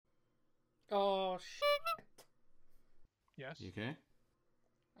Yes. You okay?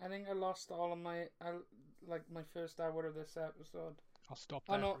 I think I lost all of my, my first hour of this episode. I'll stop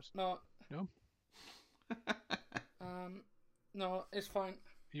Oh, there no, first. no. No? No, it's fine.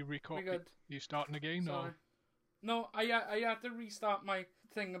 You We're good. You starting again? Sorry. No, I had to restart my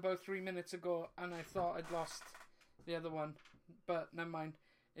thing about 3 minutes ago, and I thought I'd lost the other one. But never mind.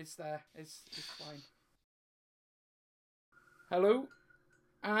 It's there. It's fine. Hello,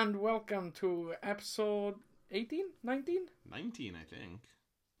 and welcome to episode 18? 19? 19, I think.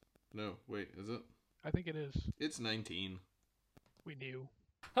 No, wait, is it? I think it is. It's 19. We knew.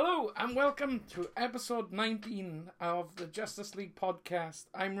 Hello, and welcome to episode 19 of the Justice League podcast.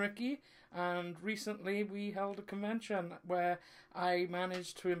 I'm Ricky, and recently we held a convention where I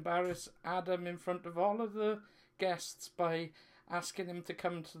managed to embarrass Adam in front of all of the guests by asking him to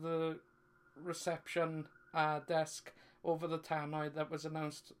come to the reception desk over the tannoy that was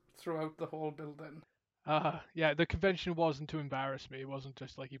announced throughout the whole building. Yeah, the convention wasn't to embarrass me. It wasn't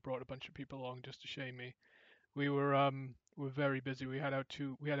just like he brought a bunch of people along just to shame me. We were very busy. We had our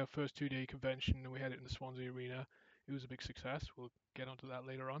first 2-day convention, and we had it in the Swansea Arena. It was a big success. We'll get onto that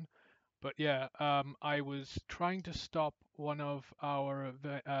later on. But yeah, I was trying to stop one of our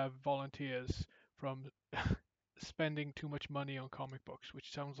volunteers from spending too much money on comic books,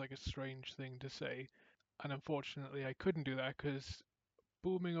 which sounds like a strange thing to say. And unfortunately, I couldn't do that because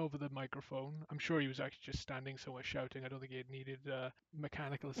booming over the microphone. I'm sure he was actually just standing somewhere shouting. I don't think he had needed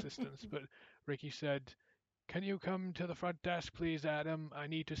mechanical assistance. But Ricky said, "Can you come to the front desk, please, Adam? I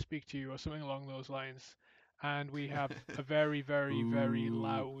need to speak to you," or something along those lines. And we have a very, very, very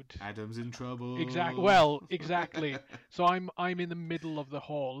loud. Adam's in trouble. Exactly. So I'm in the middle of the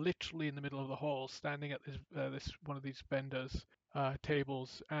hall, literally in the middle of the hall, standing at this one of these vendors'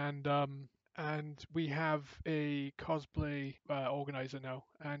 tables, and we have a cosplay organizer now,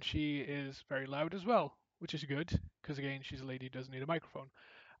 and she is very loud as well, which is good because again, she's a lady who doesn't need a microphone,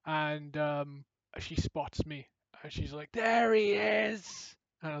 and she spots me, and she's like, "There he is!"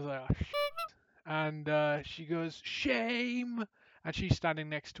 And I was like, "Oh, shit." And she goes, "Shame!" And she's standing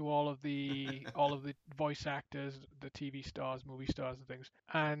next to all of the voice actors, the TV stars, movie stars, and things.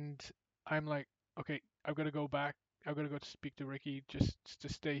 And I'm like, "Okay, I've got to go back. I've got to go to speak to Ricky. Just to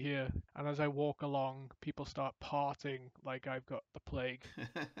stay here." And as I walk along, people start parting like I've got the plague.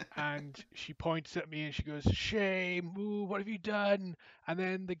 And she points at me and she goes, "Shame! Ooh, what have you done?" And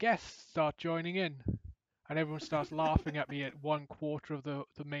then the guests start joining in. And everyone starts laughing at me at 1/4 of the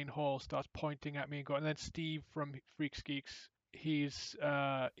main hall starts pointing at me and going. And then Steve from Freaks Geeks, he's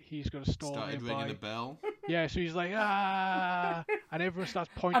got a stall Started nearby. ringing a bell. Yeah, so he's like, "Ah!" And everyone starts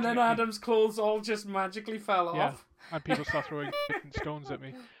pointing. And then at Adam's clothes all just magically fell off. And people start throwing stones at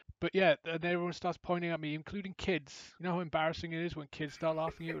me. But yeah, and everyone starts pointing at me, including kids. You know how embarrassing it is when kids start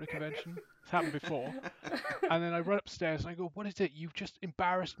laughing at you at a convention? It's happened before. And then I run upstairs and I go, "What is it? You've just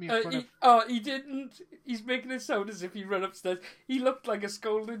embarrassed me in front of..." Oh, he didn't. He's making it sound as if he ran upstairs. He looked like a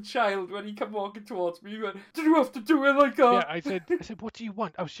scolded child when he come walking towards me. He went, "Did you have to do it like that?" Yeah, I said, "What do you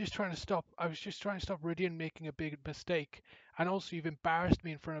want? I was just trying to stop Rydian making a big mistake. And also, you've embarrassed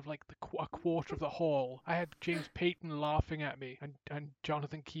me in front of like a quarter of the hall. I had James Payton laughing at me and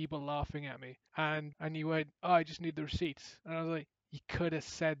Jonathan Keeble laughing at me. And you went, 'Oh, I just need the receipts.' And I was like, you could have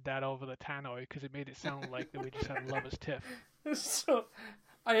said that over the tannoy because it made it sound like that we just had a lover's tiff." So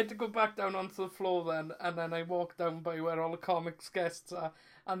I had to go back down onto the floor then, and then I walked down by where all the comics guests are,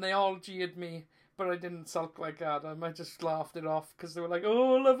 and they all jeered me, but I didn't sulk like Adam. I just laughed it off because they were like,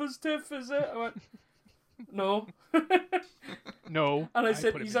 "Oh, lover's tiff, is it?" I went, "No." No. And I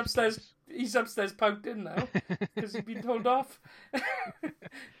said, "He's upstairs pouting now because he's been told off."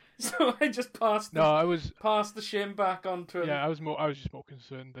 So I just passed the shame back onto him. Yeah, I was just more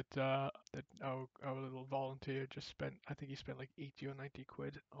concerned that our little volunteer just spent, I think he spent like 80 or 90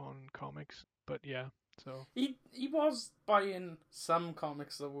 quid on comics. But yeah, so he was buying some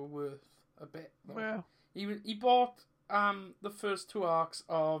comics that were worth a bit though. Well, he bought the first 2 arcs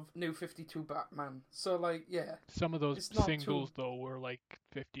of New 52 Batman. So like, yeah. Some of those singles though were like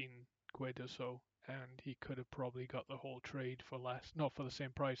 15 quid or so. And he could have probably got the whole trade for less, not for the same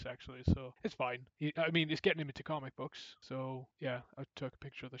price actually. So it's fine. It's getting him into comic books. So yeah, I took a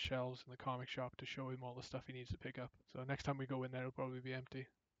picture of the shelves in the comic shop to show him all the stuff he needs to pick up. So next time we go in there, it'll probably be empty.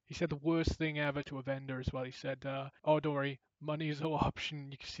 He said the worst thing ever to a vendor as well. He said, "Oh, don't worry, money is no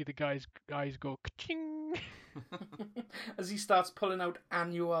option." You can see the guy's eyes go ka-ching as he starts pulling out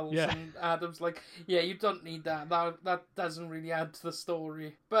annuals, and Adam's like, "Yeah, you don't need that. That doesn't really add to the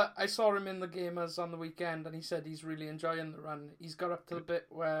story." But I saw him in the Gamers on the weekend, and he said he's really enjoying the run. He's got up to the bit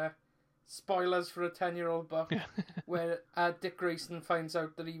where, spoilers for a 10-year-old book, where Dick Grayson finds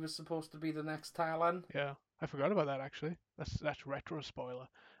out that he was supposed to be the next Talon. Yeah. I forgot about that actually. That's retro spoiler.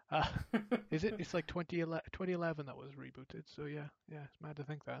 Uh, is it? It's like 2011 that was rebooted. So yeah, it's mad to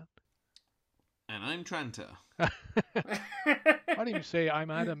think that. And I'm Tranta. I didn't even say I'm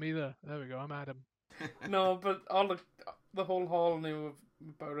Adam either. There we go. I'm Adam. No, but all the whole hall knew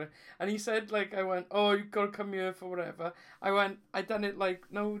about it. And he said, like, I went, oh, you got to come here for whatever. I done it like,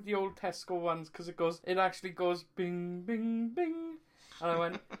 no, the old Tesco ones, because it actually goes bing, bing, bing. And I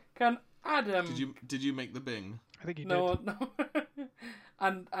went, can Adam... Did you make the bing? I think he did. No.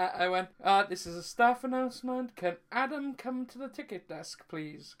 And I went, this is a staff announcement. Can Adam come to the ticket desk,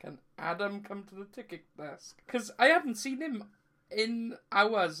 please? Can Adam come to the ticket desk? Because I hadn't seen him in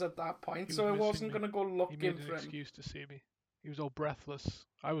hours at that point, so I wasn't going to go looking for him. He made an excuse to see me. He was all breathless.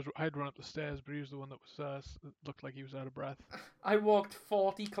 I'd run up the stairs, but he was the one that was looked like he was out of breath. I walked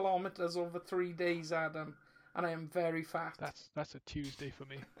 40 kilometers over 3 days, Adam, and I am very fat. That's a Tuesday for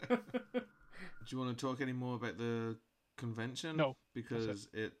me. Do you want to talk any more about the convention? No. Because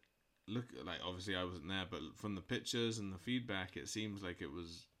it looked like, obviously I wasn't there, but from the pictures and the feedback, it seems like it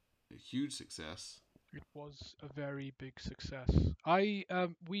was a huge success. It was a very big success.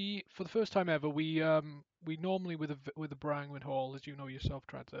 We for the first time ever, we normally with the Brangwyn Hall, as you know yourself,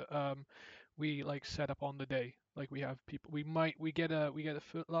 Tranta, we like set up on the day. Like we have people, we get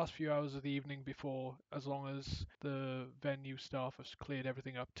the last few hours of the evening before, as long as the venue staff has cleared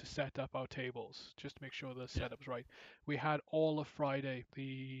everything up, to set up our tables, just to make sure the setup's right. We had all of Friday,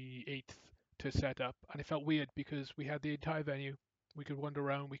 the 8th, to set up, and it felt weird because we had the entire venue. We could wander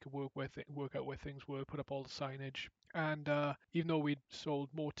around, we could work out where things were, put up all the signage. And even though we'd sold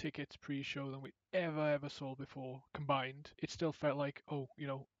more tickets pre-show than we ever sold before combined, it still felt like, oh,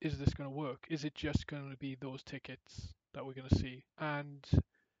 is this going to work? Is it just going to be those tickets that we're going to see? And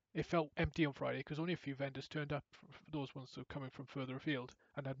it felt empty on Friday because only a few vendors turned up, those ones that were coming from further afield,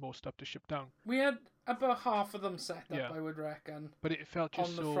 and had more stuff to ship down. We had about half of them set up, I would reckon. But it felt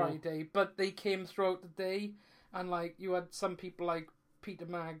just on the Friday. But they came throughout the day. And like you had some people like Peter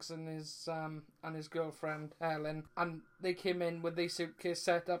Maggs and his girlfriend Helen, and they came in with their suitcase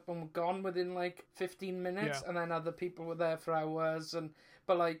set up and were gone within like 15 minutes. And then other people were there for hours.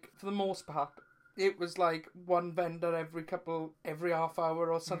 But like for the most part, it was like one vendor every half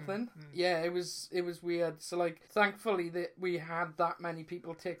hour or something. Yeah, it was weird. So like thankfully that we had that many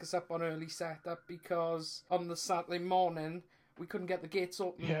people take us up on early setup, because on the Saturday morning we couldn't get the gates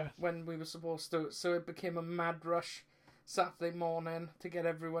open when we were supposed to, so it became a mad rush Saturday morning to get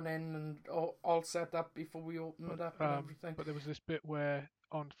everyone in and all set up before we opened it up and everything. But there was this bit where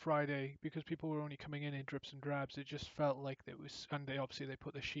on Friday, because people were only coming in drips and drabs, it just felt like it was, and they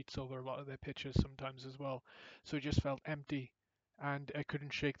put the sheets over a lot of their pictures sometimes as well, so it just felt empty, and I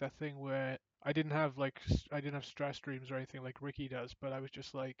couldn't shake that thing where I didn't have stress dreams or anything like Ricky does, but I was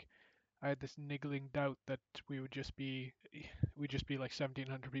just like, I had this niggling doubt that we'd just be like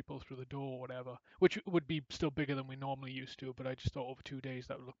 1,700 people through the door or whatever, which would be still bigger than we normally used to, but I just thought over 2 days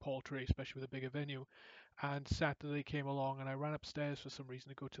that would look paltry, especially with a bigger venue. And Saturday came along, and I ran upstairs for some reason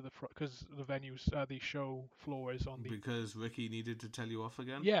to go to the front, because the show floor is on the... Because Ricky needed to tell you off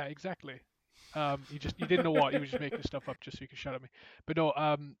again? Yeah, exactly. He didn't know what, he was just making stuff up just so he could shout at me. But no,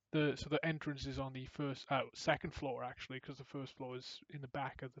 the entrance is on the second floor actually, because the first floor is in the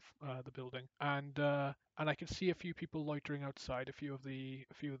back of the building, and I could see a few people loitering outside. A few of the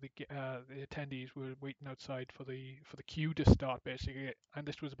attendees were waiting outside for the queue to start basically, and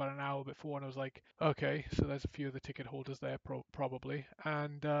this was about an hour before, and I was like, okay, so there's a few of the ticket holders there probably,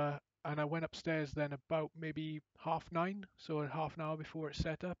 and I went upstairs then about maybe 9:30, so a half an hour before it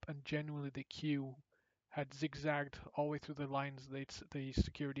set up, and genuinely the queue had zigzagged all the way through the lines the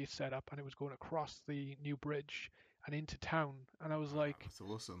security had set up, and it was going across the new bridge and into town, and I was like, that's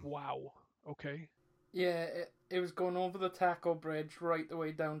awesome. Wow, okay. Yeah, it was going over the Taco Bridge right the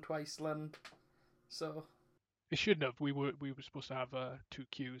way down to Iceland, so... It shouldn't have. We were supposed to have 2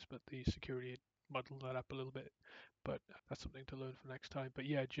 queues, but the security had muddled that up a little bit. But that's something to learn for next time. But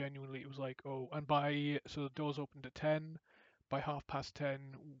yeah, genuinely, it was like, oh, and so the doors opened at 10. By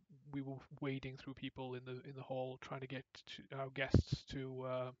 10:30, we were wading through people in the hall, trying to get our guests to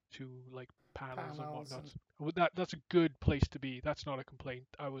like panels and whatnot. That's a good place to be. That's not a complaint.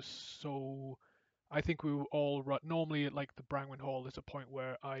 I think we were all normally at like the Brangwyn Hall. There's a point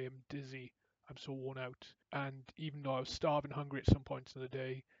where I am dizzy. I'm so worn out, and even though I was starving hungry at some points in the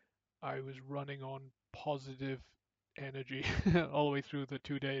day, I was running on positive energy all the way through the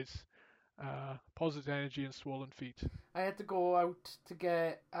 2 days. Positive energy and swollen feet. I had to go out to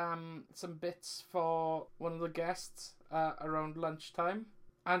get some bits for one of the guests around lunchtime,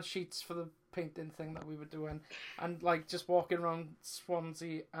 and sheets for painting thing that we were doing, and like just walking around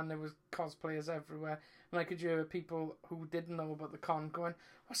Swansea, and there was cosplayers everywhere, and I could hear people who didn't know about the con going,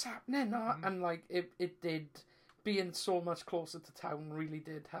 "What's happening?" And like it did, being so much closer to town really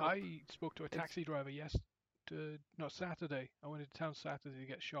did help. I spoke to a taxi driver Saturday. I went to town Saturday to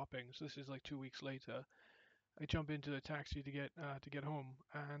get shopping. So this is like 2 weeks later. I jump into the taxi to get home,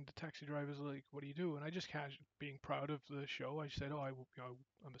 and the taxi driver's like, "What do you do?" And I just being proud of the show, I said, "Oh,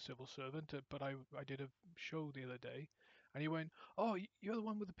 I'm a civil servant, but I did a show the other day." And he went, "Oh, you're the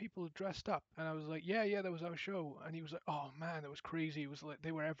one with the people dressed up." And I was like, "Yeah, that was our show." And he was like, "Oh man, that was crazy. It was like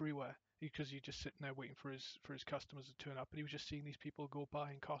they were everywhere." Because he's just sitting there waiting for his customers to turn up, and he was just seeing these people go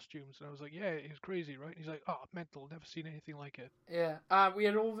by in costumes, and I was like, "Yeah, it was crazy, right?" And he's like, "Oh, mental, never seen anything like it." Yeah, we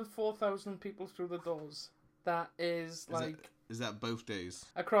had over 4,000 people through the doors. That is Is that both days?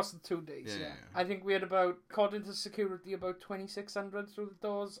 across the 2 days, yeah. I think we had according to security, about 2,600 through the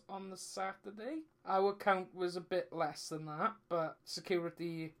doors on the Saturday. Our count was a bit less than that, but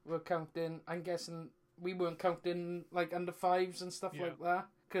security were counting, I'm guessing we weren't counting like under fives and stuff like that,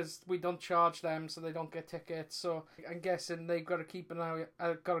 because we don't charge them, so they don't get tickets. So I'm guessing they've got to keep an eye,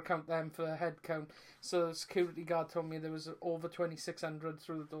 got to count them for head count. So the security guard told me there was over 2,600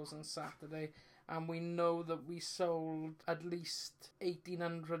 through the doors on Saturday. And we know that we sold at least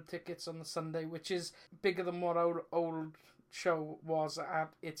 1,800 tickets on the Sunday, which is bigger than what our old show was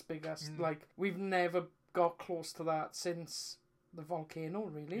at its biggest. Like, we've never got close to that since the Volcano,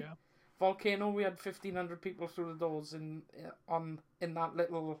 really. Yeah. Volcano, we had 1,500 people through the doors in that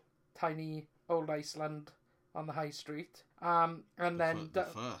little tiny old Iceland on the high street. And then the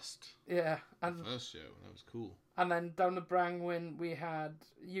first. Yeah, and the first show, that was cool. And then down the Brangwyn, we had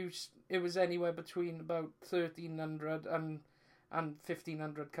it was anywhere between about 1,300 and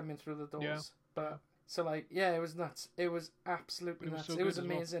 1,500 coming through the doors. Yeah. But so like, yeah, it was nuts. It was absolutely nuts. So it was good as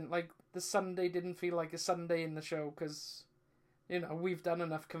well. amazing. Like, the Sunday didn't feel like a Sunday in the show because, we've done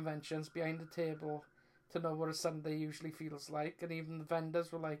enough conventions behind the table to know what a Sunday usually feels like. And even the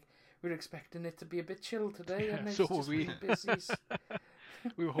vendors were like, "We're expecting it to be a bit chill today," and it's so just we. really busy.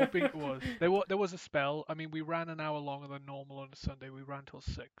 We were hoping it was. There was a spell. I mean, we ran an hour longer than normal on a Sunday. We ran till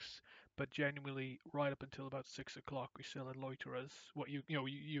 6, but genuinely, right up until about 6 o'clock, we still had loiterers. What you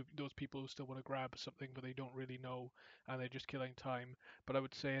those people who still want to grab something, but they don't really know, and they're just killing time. But I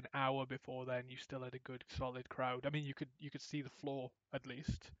would say an hour before then, you still had a good solid crowd. I mean, you could see the floor at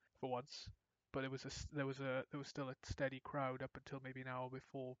least for once, but there was still a steady crowd up until maybe an hour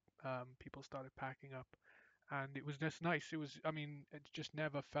before people started packing up. And it was just nice. It just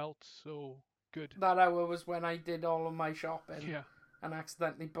never felt so good. That hour was when I did all of my shopping. Yeah. And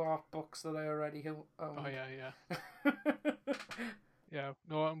accidentally bought books that I already owned. Oh yeah. Yeah.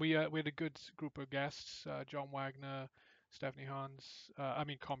 No, and we had a good group of guests. John Wagner, Stephanie Hans.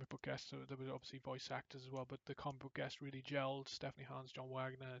 Comic book guests. So there was obviously voice actors as well, but the comic book guests really gelled. Stephanie Hans, John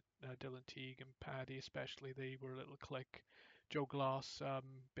Wagner, Dylan Teague, and Paddy especially. They were a little clique. Joe Glass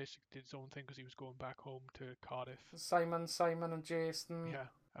basically did his own thing because he was going back home to Cardiff. Simon and Jason.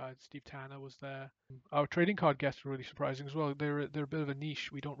 Yeah, Steve Tanner was there. Our trading card guests were really surprising as well. They're a bit of a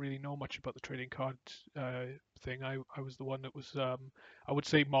niche. We don't really know much about the trading card thing. I was the one that was I would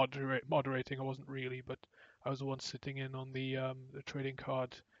say moderating. I wasn't really, but I was the one sitting in on the trading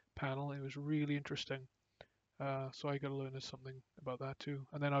card panel. It was really interesting. So I got to learn something about that too.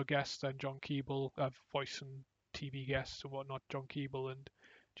 And then our guests, then John Keeble, voice and TV guests and whatnot. John Keeble and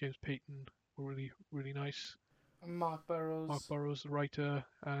James Payton were really, really nice. Mark Burrows, the writer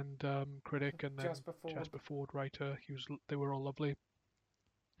and critic, and then Jasper Ford, writer. They were all lovely.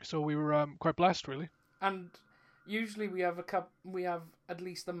 So we were quite blessed, really. And usually we have at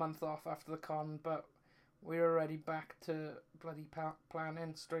least a month off after the con, but we're already back to bloody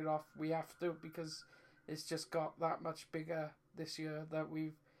planning straight off. We have to, because it's just got that much bigger this year that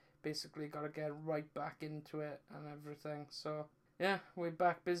we've basically got to get right back into it and everything. So yeah, we're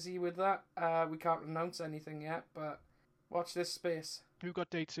back busy with that. We can't announce anything yet, but watch this space. We've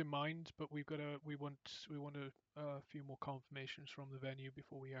got dates in mind, but we want a few more confirmations from the venue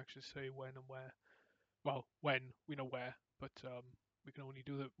before we actually say when and where. Well, when we know where, but we can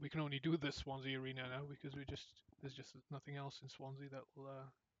only do the Swansea Arena now because there's just nothing else in Swansea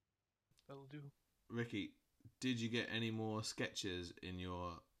that'll do. Ricky, did you get any more sketches in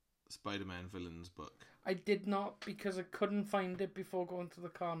your Spider-Man villains book? I did not, because I couldn't find it before going to the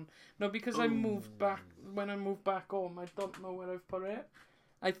con. No, because I moved back. When I moved back home, I don't know where I've put it.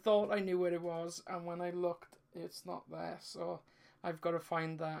 I thought I knew where it was, and when I looked, it's not there. So I've got to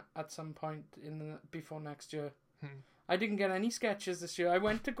find that at some point before next year. I didn't get any sketches this year. I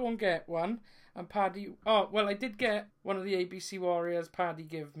went to go and get one, and Paddy... Oh, well, I did get one of the ABC Warriors Paddy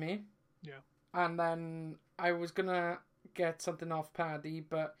gave me. Yeah. And then I was gonna get something off Paddy,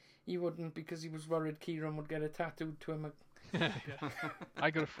 but he wouldn't because he was worried Kieran would get it tattooed to him. Yeah.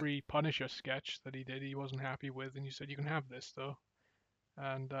 I got a free Punisher sketch that he did. He wasn't happy with, and you said you can have this though.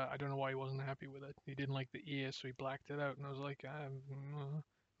 And I don't know why he wasn't happy with it. He didn't like the ear, so he blacked it out. And I was like,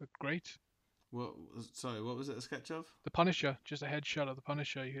 but great. Sorry, what was it a sketch of? The Punisher, just a headshot of the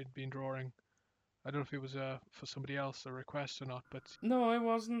Punisher you had been drawing. I don't know if it was for somebody else a request or not, but No, it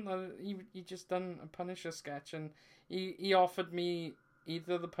wasn't. He just done a Punisher sketch, and he offered me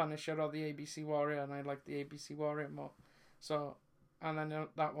either the Punisher or the ABC Warrior, and I liked the ABC Warrior more. So, and then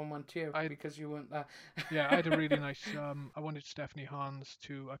that one went to you because you weren't there. Yeah, I had a really nice. I wanted Stephanie Hans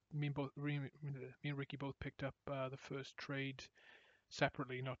to. Me and Ricky both picked up the first trade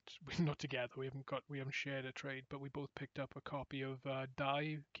separately, not together. We haven't shared a trade, but we both picked up a copy of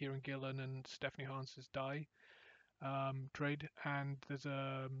Die, Kieran Gillen and Stephanie Hans's Die trade, and there's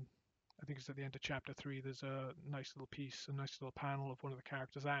I think it's at the end of chapter 3. There's a nice little piece, a nice little panel of one of the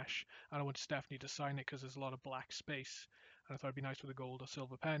characters, Ash, and I wanted Stephanie to sign it because there's a lot of black space, and I thought it'd be nice with a gold or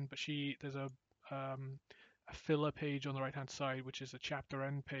silver pen. But there's a filler page on the right hand side, which is a chapter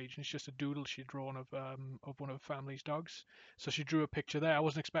end page, and it's just a doodle she'd drawn of one of her family's dogs. So she drew a picture there. I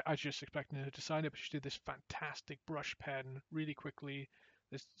was just expecting her to sign it, but she did this fantastic brush pen really quickly.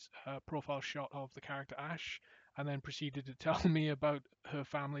 This profile shot of the character Ash, and then proceeded to tell me about her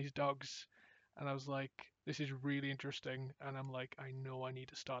family's dogs. And I was like, this is really interesting. And I'm like, I know I need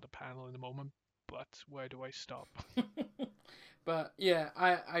to start a panel in a moment, but where do I stop? But yeah,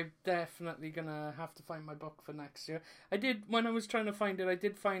 I'm definitely gonna have to find my book for next year. I did, when I was trying to find it, I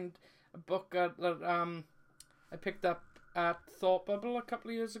did find a book that I picked up at Thought Bubble a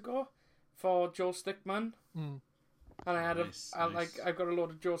couple of years ago for Joe Stickman. Mm. And I had nice. I've got a load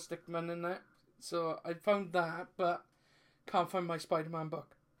of Joe Stickman in there. So I found that, but can't find my Spider-Man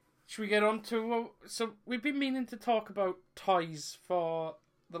book. Should we get on to... So we've been meaning to talk about toys for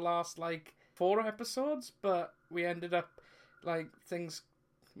the last, 4 episodes, but we ended up, things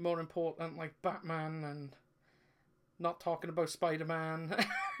more important, like Batman, and not talking about Spider-Man.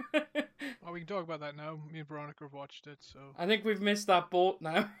 Well, we can talk about that now. Me and Veronica have watched it, so... I think we've missed that boat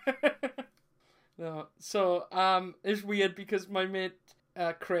now. No. So, it's weird because my mate...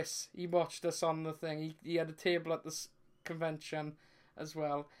 Chris, he watched us on the thing. He had a table at this convention as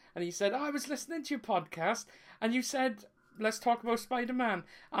well, and he said, I was listening to your podcast and you said let's talk about Spider-Man.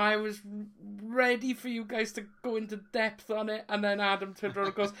 I was ready for you guys to go into depth on it, and then Adam turned around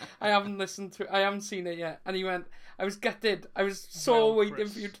and goes, I haven't seen it yet. And he went, I was gutted. I was so waiting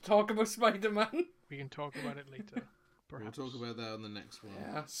Chris, for you to talk about Spider-Man. We can talk about it later. Perhaps. We'll talk about that on the next one.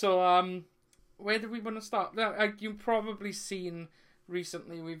 Yeah. So where do we want to start? Now, you've probably seen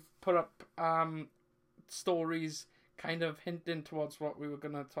recently we've put up stories kind of hinting towards what we were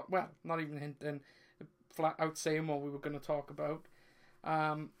going to talk... Well, not even hinting, flat out saying what we were going to talk about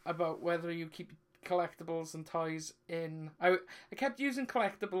whether you keep collectibles and toys in... I kept using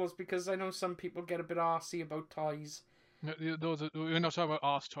collectibles because I know some people get a bit arsey about toys. No, we're not talking about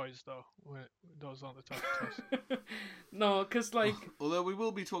arse toys, though. Those aren't the type of toys. No, because Although we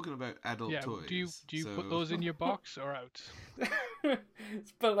will be talking about adult toys. Do you put those in your box or out?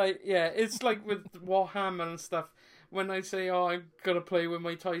 But it's like with Warhammer and stuff. When I say, "Oh, I'm gonna play with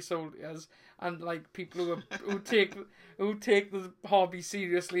my toy soldiers," and people who take the hobby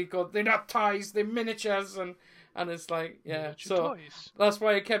seriously go, "They're not toys, they're miniatures," and it's Miniature so toys. that's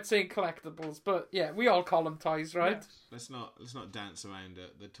why I kept saying collectibles. But yeah, we all call them toys, right? Yes. Let's not dance around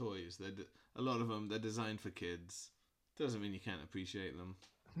it. The toys. A lot of them. They're designed for kids. Doesn't mean you can't appreciate them.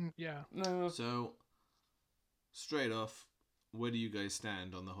 Yeah. No. So, straight off, where do you guys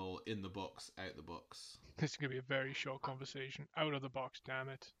stand on the whole in the box, out the box? This is going to be a very short conversation. Out of the box, damn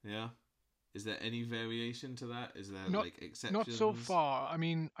it. Yeah? Is there any variation to that? Is there, exceptions? Not so far. I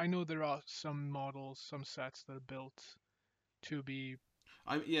mean, I know there are some models, some sets that are built to be...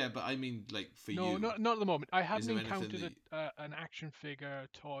 but I mean, for no, you. No, not at the moment. I haven't there encountered an action figure,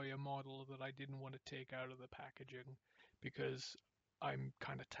 toy, or model that I didn't want to take out of the packaging because I'm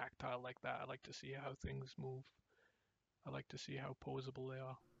kind of tactile like that. I like to see how things move. I like to see how posable they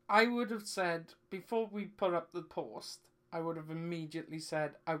are. I would have said, before we put up the post, I would have immediately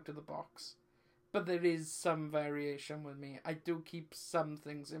said out of the box. But there is some variation with me. I do keep some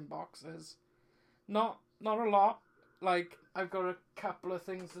things in boxes. Not a lot. I've got a couple of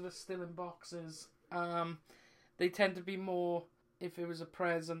things that are still in boxes. They tend to be more if it was a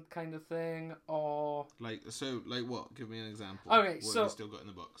present kind of thing, or... what? Give me an example. Okay, what so... have you still got in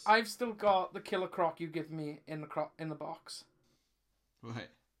the box? I've still got the Killer Croc you give me in the box. Right.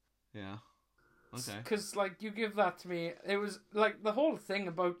 Yeah. Okay. Because, like, you give that to me, it was, like, the whole thing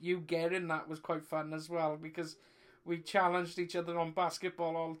about you getting that was quite fun as well, because we challenged each other on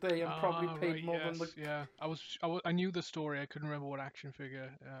basketball all day and probably paid right, more yes, than the... yeah. I knew the story. I couldn't remember what action figure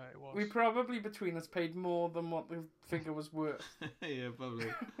it was. We probably, between us, paid more than what the figure was worth. Yeah, probably.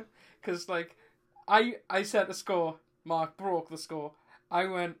 Because, like, I set the score, Mark broke the score. I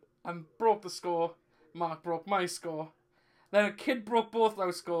went and broke the score, Mark broke my score. Then a kid broke both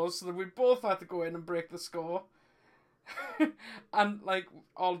those scores, so that we both had to go in and break the score. And, like,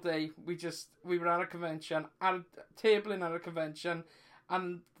 all day, we were at a convention, at a tabling at a convention,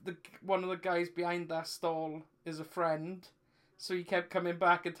 and one of the guys behind that stall is a friend, so he kept coming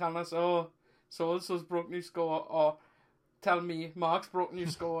back and telling us, oh, so-and-so's broke new score, or tell me Mark's broke new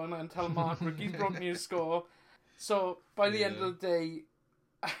score, and then tell Mark Ricky's broke new score. So, by the end of the day,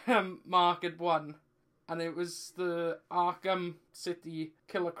 Mark had won. And it was the Arkham City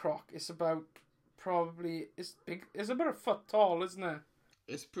Killer Croc. It's about it's big. It's about a foot tall, isn't it?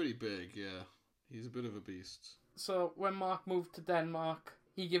 It's pretty big, yeah. He's a bit of a beast. So when Mark moved to Denmark,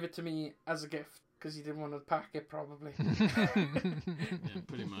 he gave it to me as a gift because he didn't want to pack it, probably. Yeah,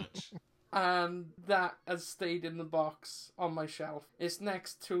 pretty much. And that has stayed in the box on my shelf. It's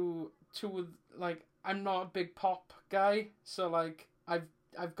next to like, I'm not a big pop guy, so like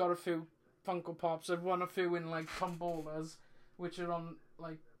I've got a few Funko Pops. I've won a few in like tombolas, which are on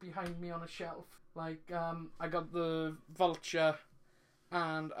like behind me on a shelf. Like I got the Vulture,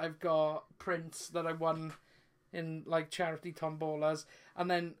 and I've got Prince that I won in like charity tombolas,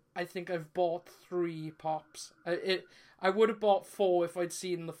 and then I think I've bought 3 pops. I would have bought 4 if I'd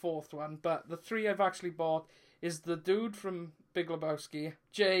seen the 4th one, but the 3 I've actually bought is the dude from Big Lebowski,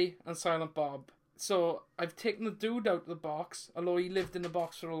 Jay, and Silent Bob. So I've taken the dude out of the box, although he lived in the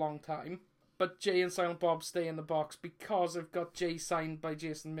box for a long time. But Jay and Silent Bob stay in the box because I've got Jay signed by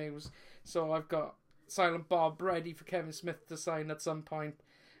Jason Mewes. So I've got Silent Bob ready for Kevin Smith to sign at some point,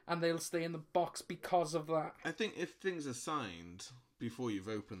 and they'll stay in the box because of that. I think if things are signed before you've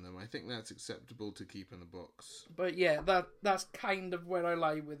opened them, I think that's acceptable to keep in the box. But yeah, that's kind of where I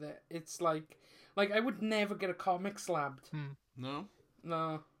lie with it. It's like I would never get a comic slabbed. No?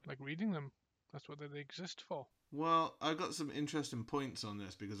 No. Like reading them. That's what they exist for. Well, I got some interesting points on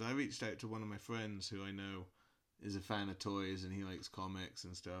this because I reached out to one of my friends who I know is a fan of toys and he likes comics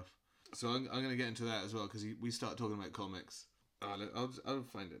and stuff. So I'm going to get into that as well because we start talking about comics. I'll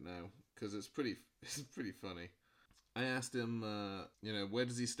find it now because it's pretty funny. I asked him, where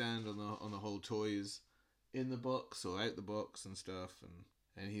does he stand on the whole toys in the box or out the box and stuff,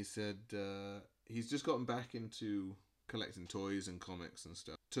 and he said he's just gotten back into collecting toys and comics and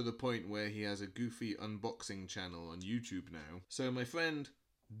stuff to the point where he has a goofy unboxing channel on YouTube now. So my friend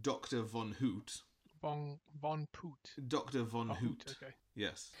Dr. Von Hoot. Von Poot. Dr. Von Hoot. Okay.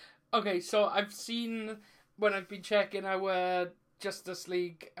 Yes. Okay, so I've seen, when I've been checking our Justice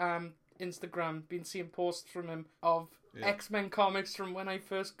League Instagram, been seeing posts from him of X-Men comics from when I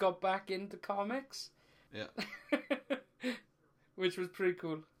first got back into comics. Yeah. Which was pretty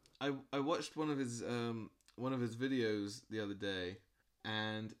cool. I watched one of his videos the other day,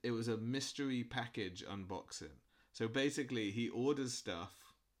 and it was a mystery package unboxing. So basically, he orders stuff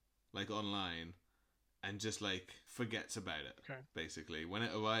like online and just like forgets about it. Okay. Basically, when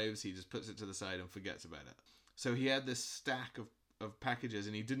it arrives, he just puts it to the side and forgets about it. So he had this stack of packages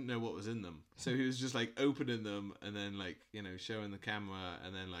and he didn't know what was in them. So he was just like opening them and then like, showing the camera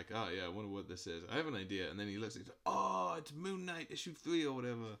and then like, oh yeah, I wonder what this is. I have an idea. And then he looks, he's like, oh, it's Moon Knight issue 3 or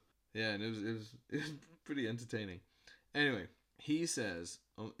whatever. Yeah, and it was pretty entertaining. Anyway, he says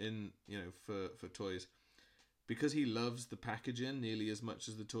for toys, because he loves the packaging nearly as much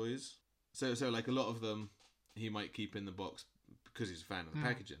as the toys. So like a lot of them he might keep in the box because he's a fan of the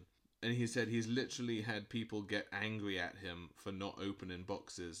packaging. And he said he's literally had people get angry at him for not opening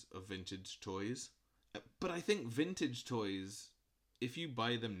boxes of vintage toys. But I think vintage toys, if you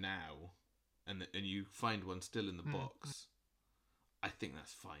buy them now and you find one still in the box, I think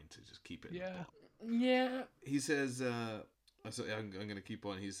that's fine to just keep it in the box. Yeah. He says, I'm going to keep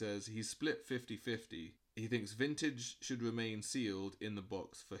on. He says he's split 50-50. He thinks vintage should remain sealed in the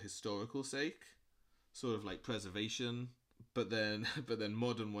box for historical sake, sort of like preservation. But then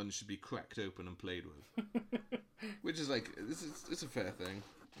modern ones should be cracked open and played with, which is like it's a fair thing.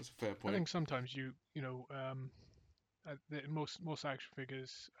 It's a fair point. I think sometimes most action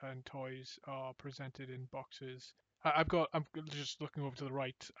figures and toys are presented in boxes. I'm just looking over to the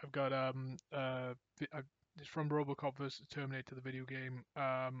right. I've got it's from Robocop vs Terminator, the video game.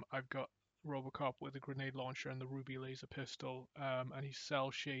 I've got Robocop with a grenade launcher and the ruby laser pistol. And he's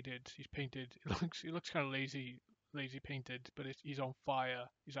cell shaded. He's painted. It looks kind of lazy painted, but he's on fire.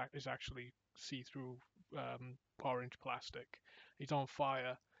 He's actually see-through orange plastic. He's on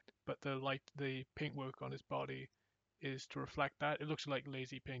fire, but the paintwork on his body is to reflect that. It looks like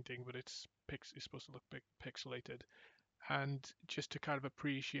lazy painting, but it's supposed to look pixelated. And just to kind of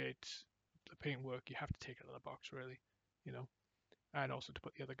appreciate the paintwork, you have to take it out of the box, really, you know, and also to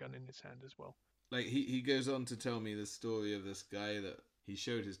put the other gun in his hand as well. Like he goes on to tell me the story of this guy that he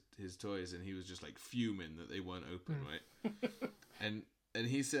showed his toys and he was just like fuming that they weren't open, right? and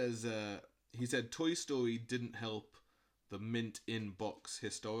he said Toy Story didn't help the mint in box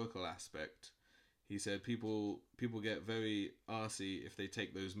historical aspect. He said people get very arsey if they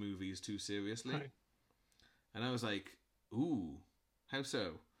take those movies too seriously. Right. And I was like, ooh, how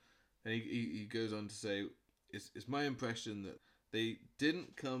so? And he goes on to say, it's my impression that they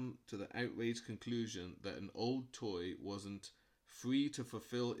didn't come to the outraged conclusion that an old toy wasn't free to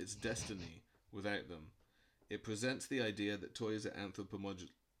fulfill its destiny without them. It presents the idea that toys are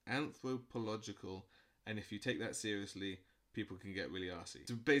anthropological, and if you take that seriously, people can get really arsey.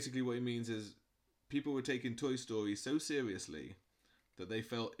 So basically what he means is people were taking Toy Story so seriously that they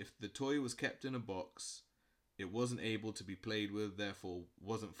felt if the toy was kept in a box, it wasn't able to be played with, therefore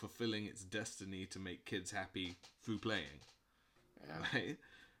wasn't fulfilling its destiny to make kids happy through playing. Yeah. Right?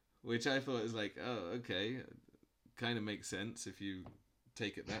 Which I thought is like, oh, okay, kind of makes sense if you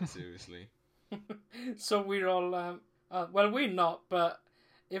take it that seriously. So we're all, well, we're not, but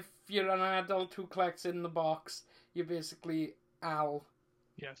if you're an adult who collects in the box, you're basically Al.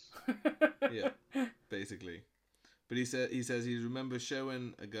 Yes. Yeah, basically. But he says he remembers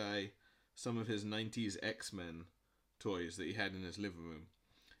showing a guy some of his 90s X-Men toys that he had in his living room,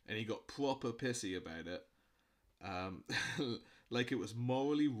 and he got proper pissy about it. Like it was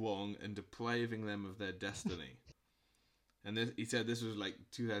morally wrong and depriving them of their destiny. And he said this was like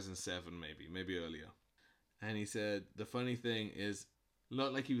 2007, maybe earlier. And he said the funny thing is,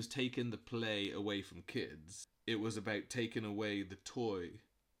 not like he was taking the play away from kids. It was about taking away the toy,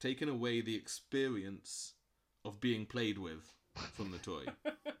 taking away the experience of being played with from the toy.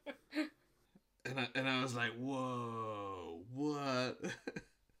 And I was like, whoa, what?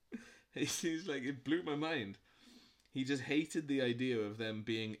 He's like, it blew my mind. He just hated the idea of them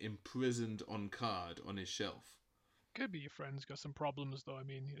being imprisoned on card on his shelf. Could be your friend's got some problems, though. I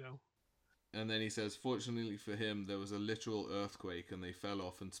mean, And then he says, fortunately for him, there was a literal earthquake and they fell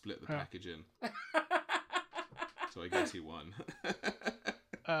off and split the package in. So I guess he won.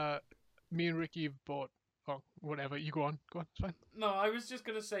 Me and Ricky have bought, whatever. You go on, it's fine. No, I was just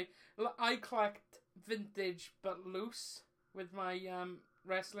going to say, I collect vintage but loose with my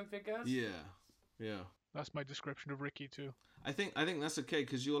wrestling figures. Yeah. That's my description of Ricky too. I think that's okay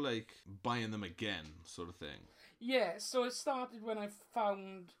because you're like buying them again, sort of thing. Yeah, so it started when I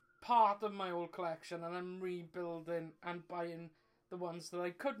found part of my old collection and I'm rebuilding and buying the ones that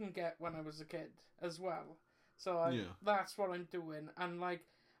I couldn't get when I was a kid as well. So that's what I'm doing. And like,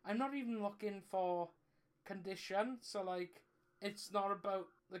 I'm not even looking for condition. So like, it's not about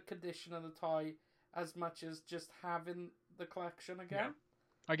the condition of the toy as much as just having the collection again. Yeah.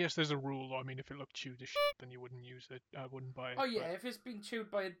 I guess there's a rule. I mean, if it looked chewed to shit, then you wouldn't use it. I wouldn't buy it. Oh yeah, if it's been chewed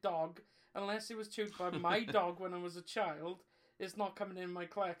by a dog, unless it was chewed by my dog when I was a child, it's not coming in my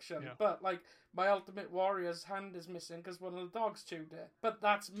collection. Yeah. But like, my Ultimate Warrior's hand is missing because one of the dogs chewed it. But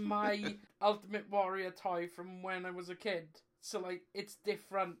that's my Ultimate Warrior toy from when I was a kid. So like, it's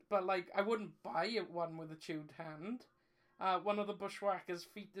different. But like, I wouldn't buy one with a chewed hand. One of the Bushwhackers'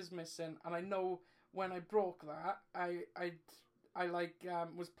 feet is missing, and I know when I broke that, I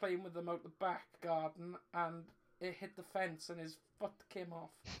was playing with them out the back garden, and it hit the fence, and his foot came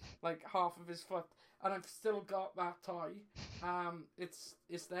off, like half of his foot, and I've still got that toy.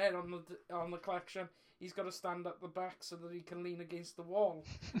 It's there on the collection. He's got to stand up the back so that he can lean against the wall.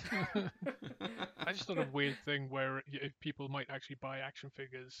 I just thought a weird thing where if people might actually buy action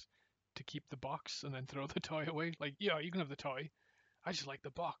figures to keep the box and then throw the toy away. Like, yeah, you can have the toy. I just like the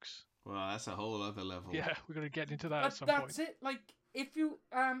box. Well, that's a whole other level. Yeah, we're gonna get into that But at some point. that's it. Like, if you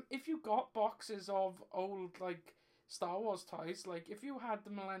got boxes of old like Star Wars toys, like if you had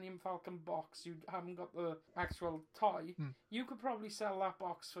the Millennium Falcon box, you haven't got the actual toy, you could probably sell that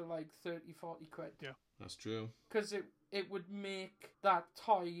box for like 30-40 quid. Yeah, that's true. Because it would make that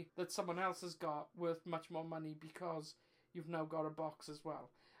toy that someone else has got worth much more money because you've now got a box as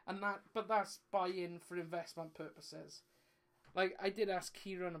well. But that's buy-in for investment purposes. Like, I did ask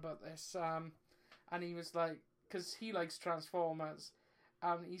Kieran about this, and he was like, because he likes Transformers,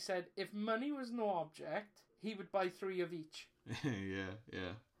 and he said if money was no object, he would buy 3 of each.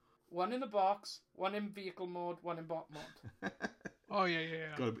 Yeah. One in the box, one in vehicle mode, one in bot mode. Oh,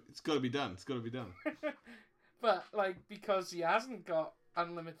 yeah. It's got to be done. It's got to be done. But, like, because he hasn't got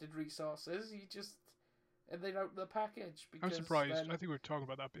unlimited resources. They're out of the package. I'm Because surprised. then, I think we were talking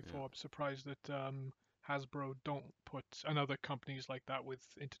about that before. Yeah. I'm surprised that Hasbro don't put, and other companies like that with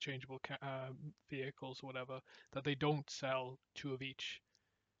interchangeable vehicles or whatever, that they don't sell 2 of each,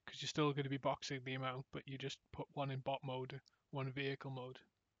 because you're still going to be boxing the amount, but you just put one in bot mode, one vehicle mode.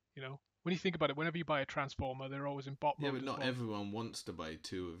 You know, when you think about it, whenever you buy a Transformer, they're always in bot Yeah, mode but as not well. everyone wants to buy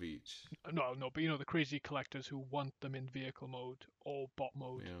 2 of each. No, but you know the crazy collectors who want them in vehicle mode or bot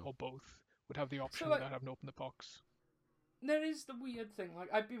mode Yeah. or both would have the option like, without having to open the box. there is the weird thing. Like,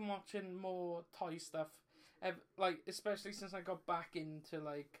 I've been watching more toy stuff, like, especially since I got back into,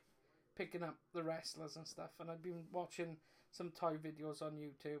 like, picking up the wrestlers and stuff, and I've been watching some toy videos on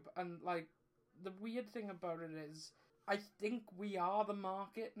YouTube, and, like, the weird thing about it is, I think we are the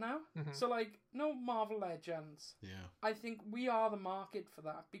market now. Mhm. So, like, no Marvel Legends. Yeah. I think we are the market for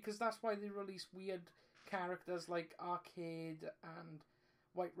that, because that's why they release weird characters like Arcade and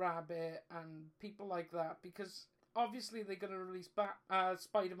White Rabbit and people like that, because obviously they're going to release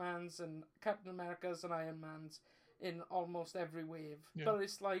Spider-Mans and Captain America's and Iron Man's in almost every wave. Yeah. But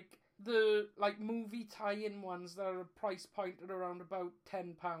it's like the movie tie-in ones that are price pointed around about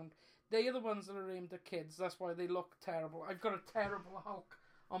 £10. They are the ones that are aimed at kids. That's why they look terrible. I've got a terrible Hulk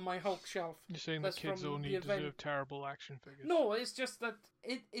on my Hulk shelf. You're saying That's that kids from only the event. deserve terrible action figures? No, it's just that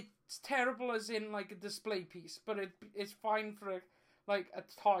it's terrible as in like a display piece, but it's fine for a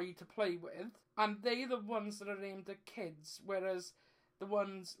toy to play with, and they're the ones that are aimed at kids, whereas the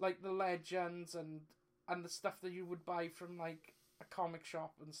ones like the Legends and the stuff that you would buy from like a comic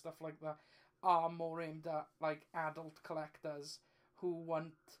shop and stuff like that are more aimed at like adult collectors who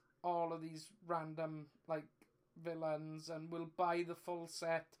want all of these random like villains and will buy the full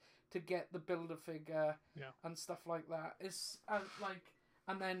set to get the Build-A-Figure and stuff like that. It's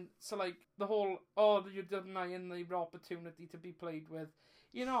and then so like the whole you're denying the opportunity to be played with.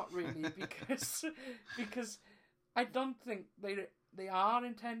 You're not really because I don't think they are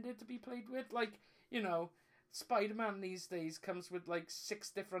intended to be played with. Like, you know, Spider-Man these days comes with like 6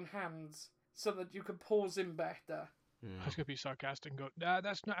 different hands so that you can pose him better. Yeah. I was going to be sarcastic and go, nah,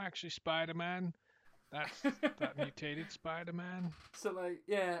 that's not actually Spider-Man. That's that mutated Spider-Man. So like,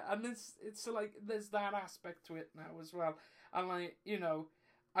 yeah, and it's so like there's that aspect to it now as well. And like, you know,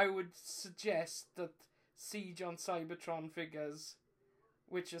 I would suggest that Siege on Cybertron figures,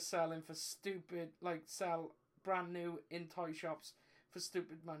 which are selling for stupid, like sell brand new in toy shops for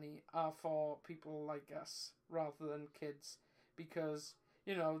stupid money, are for people like us rather than kids, because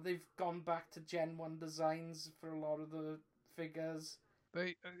you know they've gone back to Gen 1 designs for a lot of the figures.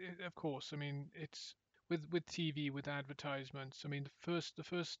 They, of course, I mean, it's with TV, with advertisements. I mean, the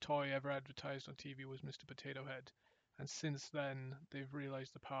first toy ever advertised on TV was Mr. Potato Head, and since then they've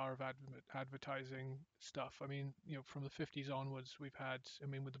realized the power of advertising stuff. I mean, you know, from the 50s onwards, we've had, I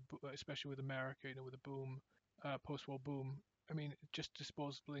mean, especially with America, you know, with the boom, post-war boom. I mean, just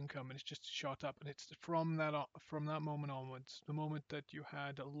disposable income, and it's just shot up. And it's from that moment onwards, the moment that you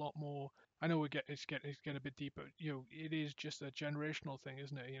had a lot more. I know it's getting a bit deeper. You know, it is just a generational thing,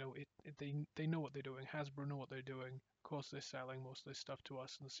 isn't it? You know, they know what they're doing. Hasbro know what they're doing. Of course, they're selling most of this stuff to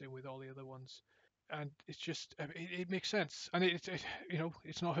us, and the same with all the other ones. And it's just it makes sense, and you know,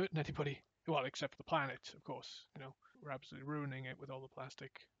 it's not hurting anybody. Well, except for the planet, of course. You know, we're absolutely ruining it with all the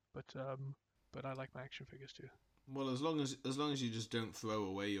plastic. But I like my action figures too. Well, as long as you just don't throw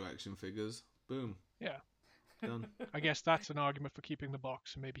away your action figures, boom. Yeah. Done. I guess that's an argument for keeping the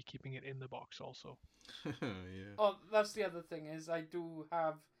box and maybe keeping it in the box also. Yeah. Oh, that's the other thing is I do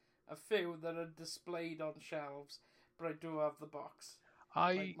have a few that are displayed on shelves, but I do have the box.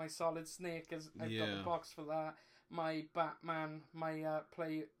 Like my Solid Snake I've got the box for that. My Batman, my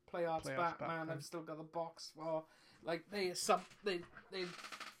Play Arts Batman, I've still got the box for. Like they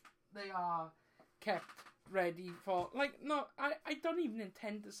are kept ready for. Like no, I don't even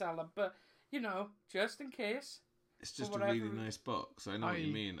intend to sell them, but you know, just in case. It's just a really nice box. I know what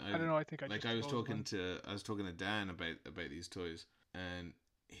you mean. I don't know. I think I was talking to Dan about these toys, and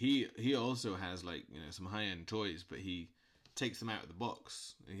he also has like, you know, some high end toys, but he takes them out of the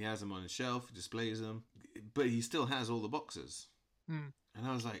box. He has them on his shelf, displays them, but he still has all the boxes. And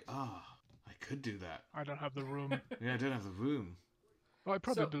I was like, I could do that. I don't have the room. Yeah, I don't have the room. Well, I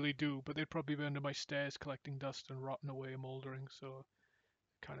probably do, but they'd probably be under my stairs collecting dust and rotting away and mouldering, so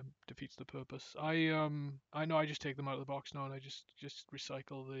it kind of defeats the purpose. I know I just take them out of the box now and I just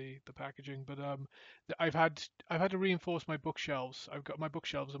recycle the packaging. But I've had to reinforce my bookshelves. My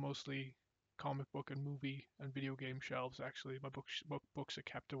bookshelves are mostly comic book and movie and video game shelves. Actually, my books are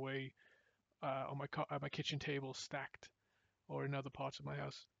kept away on my kitchen table, stacked, or in other parts of my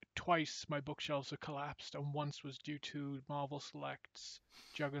house. twice my bookshelves have collapsed, and once was due to Marvel Selects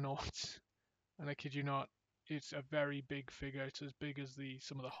Juggernauts. And I kid you not, it's a very big figure. It's as big as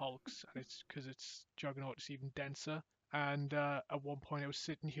some of the Hulks, and it's because it's Juggernaut, it's even denser. And at one point, I was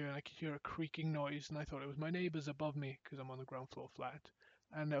sitting here and I could hear a creaking noise, and I thought it was my neighbors above me because I'm on the ground floor flat.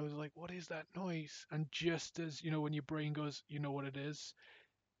 And I was like, "What is that noise?" And just as when your brain goes, "You know what it is,"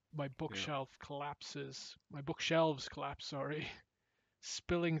 my bookshelf collapses. My bookshelves collapse. Sorry,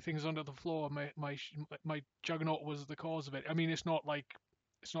 spilling things onto the floor. My Juggernaut was the cause of it. I mean, it's not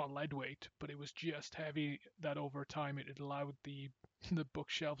lead weight, but it was just heavy that over time it had allowed the the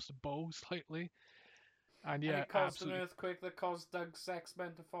bookshelves to bow slightly. And And yeah, it caused absolutely. an earthquake that caused Doug's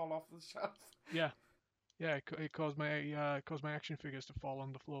X-Men to fall off the shelf. Yeah, yeah, it caused my action figures to fall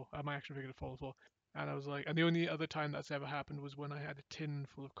on the floor. My action figure to fall on the floor. And I was like, and the only other time that's ever happened was when I had a tin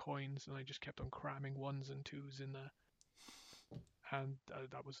full of coins and I just kept on cramming ones and twos in there. And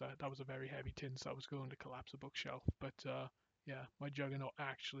that was a very heavy tin, so I was going to collapse a bookshelf. But yeah, my Juggernaut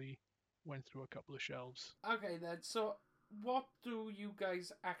actually went through a couple of shelves. Okay then, so what do you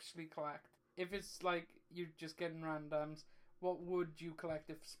guys actually collect? If it's like you're just getting randoms, what would you collect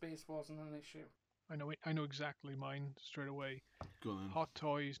if space wasn't an issue? I know exactly mine straight away. Go on Hot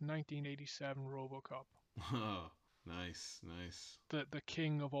Toys 1987 Robocop. then. Oh, nice, nice. The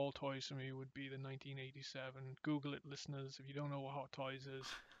king of all toys for me would be the 1987. Google it, listeners, if you don't know what Hot Toys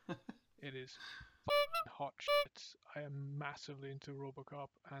is. It is hot shit. I am massively into Robocop,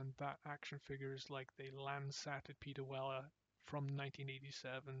 and that action figure is like they Landsatted Peter Weller from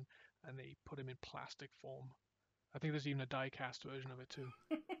 1987, and they put him in plastic form. I think there's even a die-cast version of it too.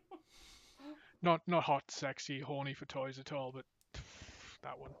 Not hot, sexy, horny for toys at all, but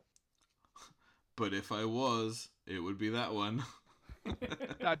that one. But if I was, it would be that one.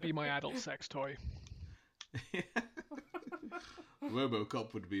 That'd be my adult sex toy.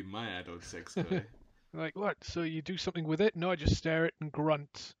 Robocop would be my adult sex toy. Like, what? So you do something with it? No, I just stare at it and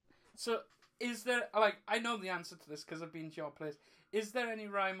grunt. So, is there, I know the answer to this because I've been to your place. Is there any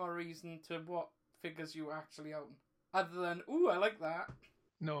rhyme or reason to what figures you actually own? Other than, ooh, I like that.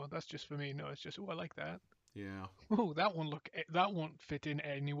 No, that's just for me. No, it's just, oh, I like that. Yeah. Oh, that won't fit in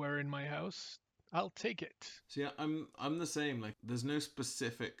anywhere in my house. I'll take it. See, I'm the same. Like, there's no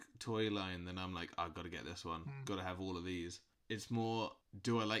specific toy line that I'm like, I've got to get this one. Got to have all of these. It's more,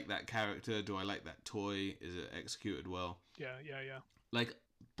 do I like that character? Do I like that toy? Is it executed well? Yeah. Like,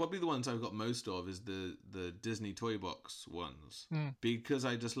 probably the ones I've got most of is the Disney Toy Box ones. Because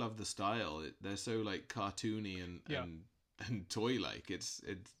I just love the style. They're so, like, cartoony and toy-like.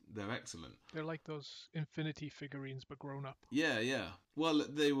 They're excellent. They're like those Infinity figurines, but grown up. Yeah. Well,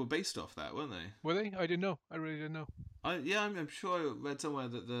 they were based off that, weren't they? Were they? I didn't know. I really didn't know. I'm sure I read somewhere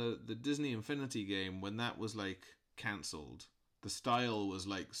that the Disney Infinity game, when that was, like, cancelled, the style was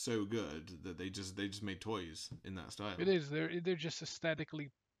like so good that they just made toys in that style. It is. They're just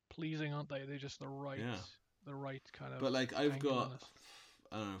aesthetically pleasing, aren't they? They're just the right kind of. But like I've got, angularness.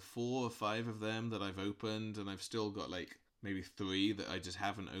 I don't know, 4 or 5 of them that I've opened, and I've still got like maybe 3 that I just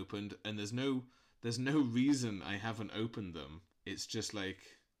haven't opened. And there's no reason I haven't opened them. It's just like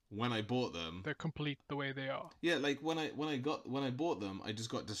when I bought them, they're complete the way they are. Yeah, like when I bought them, I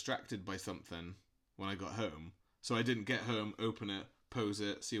just got distracted by something when I got home. So I didn't get home, open it, pose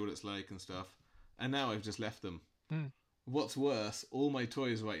it, see what it's like and stuff. And now I've just left them. What's worse, all my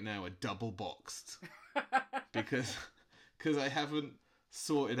toys right now are double boxed. because I haven't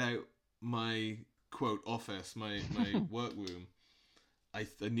sorted out my, quote, office, my workroom. I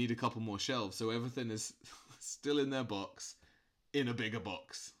need a couple more shelves. So everything is still in their box, in a bigger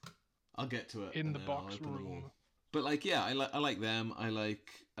box. I'll get to it. In the box room. But like, yeah, I like them. I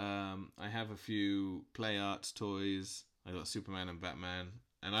like, I have a few Play Arts toys. I got Superman and Batman,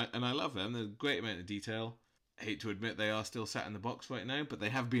 and I love them. There's a great amount of detail. I hate to admit they are still sat in the box right now, but they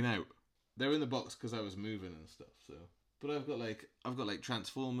have been out. They're in the box because I was moving and stuff. So, but I've got like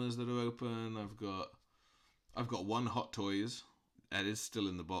Transformers that are open. I've got one Hot Toys. That is still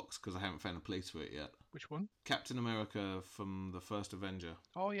in the box because I haven't found a place for it yet. Which one? Captain America from the first Avenger.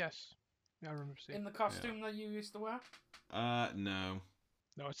 Oh yes. Yeah, I remember seeing. In the costume that you used to wear? No.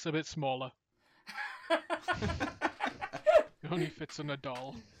 No, it's a bit smaller. It only fits on a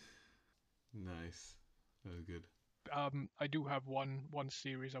doll. Nice. Very good. I do have one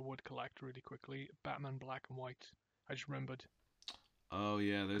series I would collect really quickly. Batman Black and White. I just remembered. Oh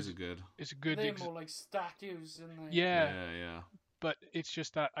yeah, those are good. It's a good. They're more like statues, isn't they? Yeah. But it's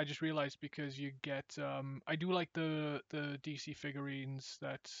just that I just realized because you get I do like the DC figurines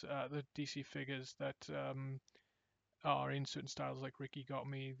that the DC figures that are in certain styles, like Ricky got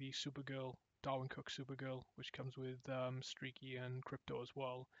me the Supergirl Darwin Cook Supergirl, which comes with Streaky and Crypto as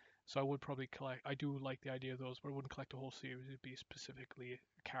well. So I would probably collect. I do like the idea of those, but I wouldn't collect a whole series. It'd be specifically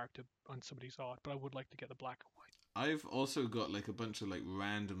a character on somebody's art. But I would like to get the black and white. I've also got like a bunch of like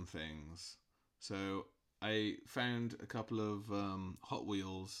random things. So I found a couple of Hot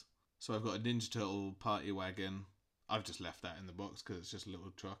Wheels. So I've got a Ninja Turtle party wagon. I've just left that in the box because it's just a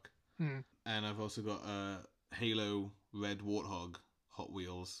little truck. And I've also got a Halo Red Warthog Hot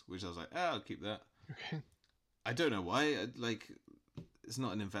Wheels, which I was like, I'll keep that. Okay. I don't know why. Like, it's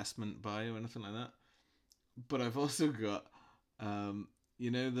not an investment buy or anything like that. But I've also got,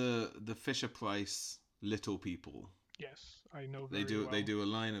 the Fisher Price Little People. Yes, I know. They do a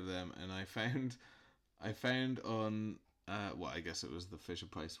line of them, and I found on I guess it was the Fisher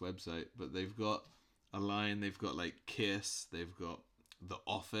Price website, but they've got a line. They've got like Kiss. They've got The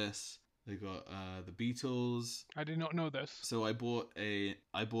Office. They got the Beatles. I did not know this. So I bought an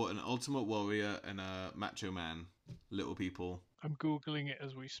Ultimate Warrior and a Macho Man Little People. I'm googling it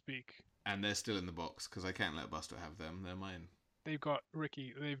as we speak. And they're still in the box because I can't let Buster have them. They're mine. They've got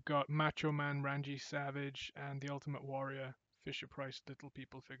Macho Man, Ranji Savage, and the Ultimate Warrior Fisher Price Little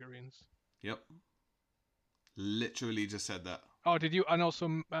People figurines. Yep. Literally just said that. Oh, did you? And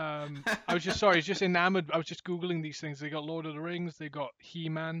also, I was just enamored. I was just googling these things. They got Lord of the Rings. They got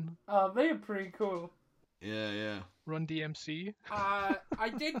He-Man. Oh, they're pretty cool. Yeah. Run DMC. I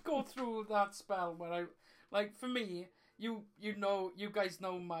did go through that spell where for me, you guys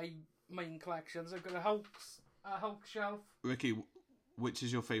know my main collections. I've got a Hulk shelf. Ricky, which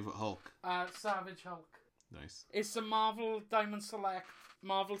is your favourite Hulk? Savage Hulk. Nice. It's a Marvel Diamond Select.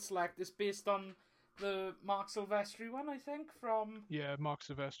 Marvel Select. It's based on the Mark Silvestri one, I think, from... Yeah, Mark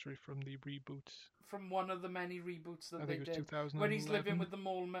Silvestri from the reboot. From one of the many reboots that I they think it was did. 2011. Where he's living with the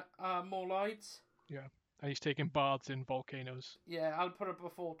Moloids. Yeah, and he's taking baths in volcanoes. Yeah, I'll put up a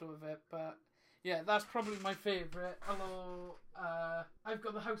photo of it, but... Yeah, that's probably my favourite. Although, I've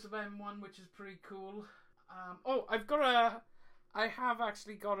got the House of M one, which is pretty cool. I have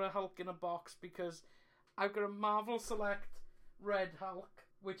actually got a Hulk in a box because I've got a Marvel Select Red Hulk,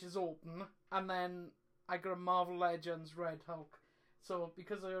 which is open, and then I got a Marvel Legends Red Hulk. So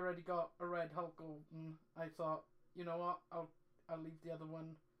because I already got a Red Hulk open, I thought, you know what, I'll leave the other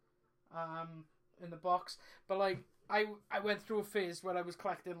one in the box. But like I went through a phase where I was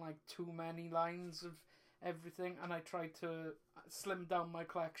collecting like too many lines of everything, and I tried to slim down my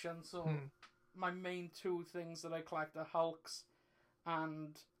collection. So my main two things that I collect are Hulks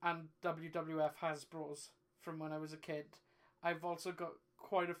and WWF Hasbros from when I was a kid. I've also got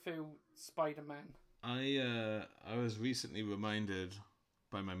quite a few Spider-Man. I was recently reminded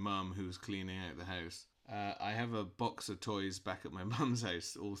by my mum, who was cleaning out the house. I have a box of toys back at my mum's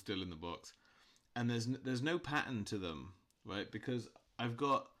house, all still in the box, and there's no pattern to them, right? Because I've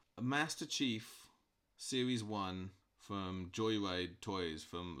got a Master Chief Series 1 from Joyride Toys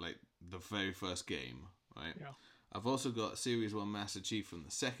from like the very first game, right? Yeah. I've also got Series 1 Master Chief from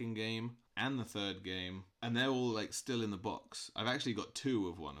the second game and the third game, and they're all like still in the box. I've actually got two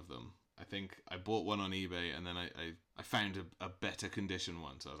of one of them. I think I bought one on eBay, and then I found a better condition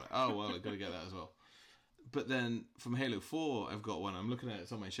one, so I was like, oh, well, I've got to get that as well. But then from Halo 4, I've got one. I'm looking at it.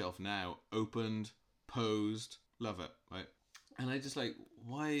 It's on my shelf now. Opened, posed, love it, right? And I just like,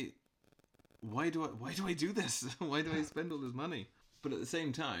 why do I do this? Why do I spend all this money? But at the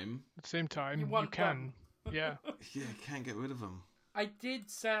same time, you can. Yeah. Yeah, I can't get rid of them. I did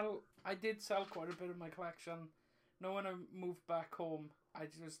sell quite a bit of my collection. Now when I moved back home, I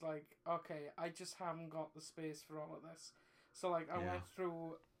was like, okay, I just haven't got the space for all of this. So like I went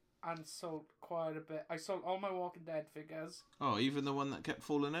through and sold quite a bit. I sold all my Walking Dead figures. Oh, even the one that kept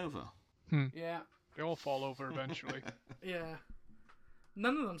falling over? Yeah. They all fall over eventually. Yeah.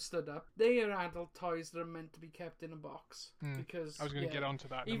 None of them stood up. They are adult toys that are meant to be kept in a box. Because I was going to get onto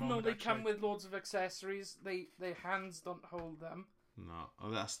that in even a moment, though they come with loads of accessories, their hands don't hold them. No.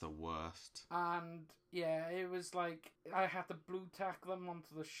 Oh, that's the worst. And yeah, it was like I had to blue tack them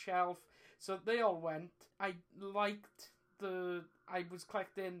onto the shelf. So they all went. I was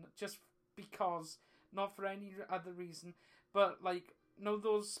collecting just because, not for any other reason. But like,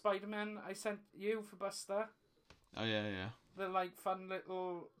 those Spider-Man I sent you for Buster? Oh, yeah. The like fun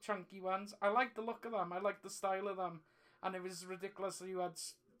little chunky ones. I like the look of them. I like the style of them. And it was ridiculous that you had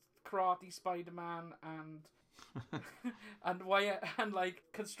Karate Spider-Man and and like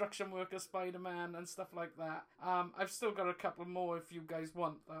construction worker Spider-Man and stuff like that. I've still got a couple more if you guys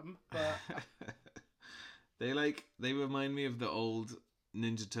want them. But they remind me of the old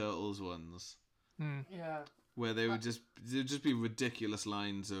Ninja Turtles ones. Yeah. Where there'd just be ridiculous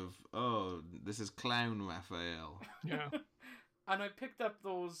lines of, oh, this is Clown Raphael. Yeah. And I picked up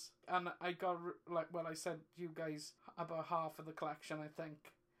those, and I got, I sent you guys about half of the collection, I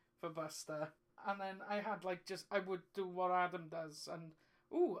think, for Buster. And then I had, I would do what Adam does, and,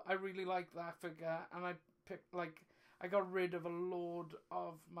 I really like that figure, and I picked, I got rid of a load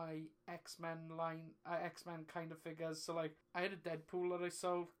of my X-Men X-Men kind of figures. So, I had a Deadpool that I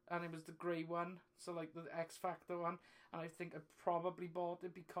sold, and it was the grey one, so, the X-Factor one, and I think I probably bought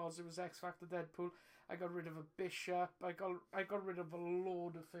it because it was X-Factor Deadpool. I got rid of a Bishop, I got rid of a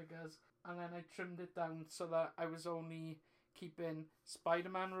load of figures, and then I trimmed it down so that I was only keeping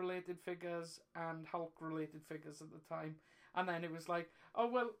Spider-Man related figures and Hulk related figures at the time. And then it was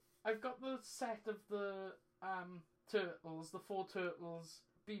I've got the set of the Turtles, the 4 Turtles,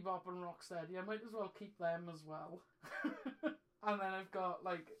 Bebop and Rocksteady. I might as well keep them as well. And then I've got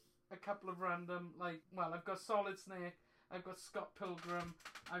a couple of random I've got Solid Snake, I've got Scott Pilgrim,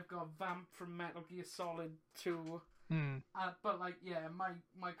 I've got Vamp from Metal Gear Solid 2. But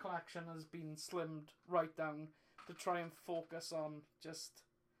my collection has been slimmed right down to try and focus on just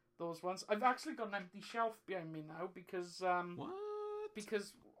those ones. I've actually got an empty shelf behind me now because What?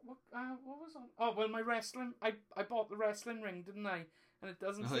 Because what was on? Oh well, my wrestling. I bought the wrestling ring, didn't I? And it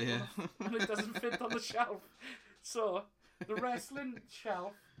doesn't fit and it doesn't fit on the shelf. So the wrestling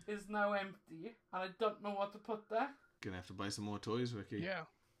shelf is now empty, and I don't know what to put there. Gonna have to buy some more toys, Ricky. Yeah.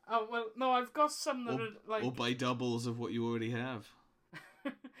 Oh well, no, I've got some that are or buy doubles of what you already have.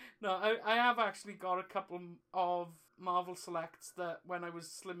 No, I have actually got a couple of Marvel Selects that when I was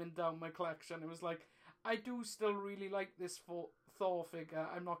slimming down my collection, it was I do still really like this Thor figure.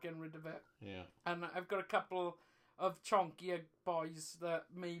 I'm not getting rid of it. Yeah. And I've got a couple of chunkier boys that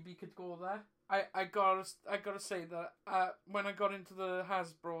maybe could go there. I gotta say that when I got into the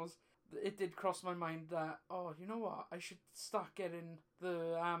Hasbro's, it did cross my mind that, you know what, I should start getting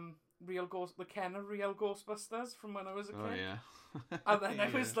the the Kenner real Ghostbusters from when I was a kid. Oh yeah. And then I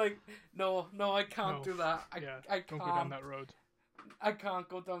was no, I can't do that. I can't don't go down that road. I can't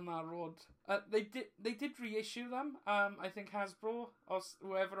go down that road. They did reissue them. I think Hasbro or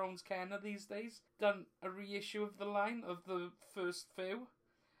whoever owns Kenner these days done a reissue of the line of the first few,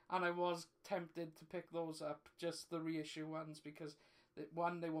 and I was tempted to pick those up, just the reissue ones, because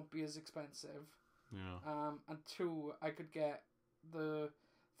one, they won't be as expensive. Yeah. And two, I could get the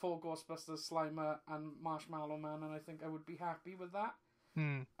 4 Ghostbusters, Slimer, and Marshmallow Man, and I think I would be happy with that.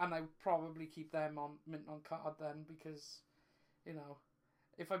 And I would probably keep them on mint on card then, because,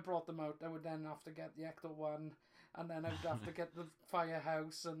 if I brought them out, I would then have to get the Ecto one, and then I would have to get the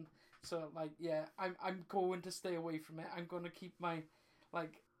Firehouse, and so I'm going to stay away from it. I'm going to keep my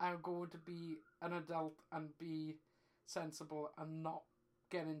I'm going to be an adult and be sensible and not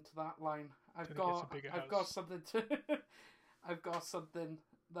get into that line. I've got something to I've got something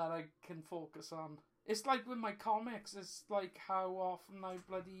that I can focus on. It's like with my comics, it's like how often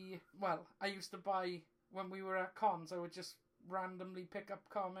I used to buy, when we were at cons, I would just randomly pick up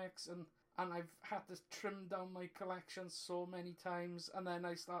comics, and I've had to trim down my collection so many times, and then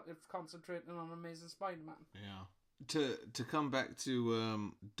I started concentrating on Amazing Spider-Man. Yeah. To come back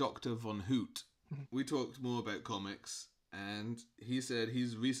to Dr. Von Hoot, we talked more about comics, and he said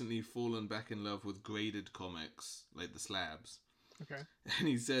he's recently fallen back in love with graded comics, like the slabs. Okay. And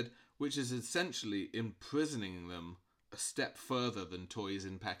he said, which is essentially imprisoning them a step further than toys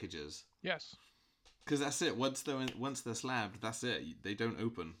in packages. Yes. Because that's it. Once they're slabbed, that's it. They don't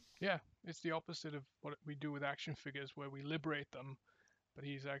open. Yeah, it's the opposite of what we do with action figures, where we liberate them, but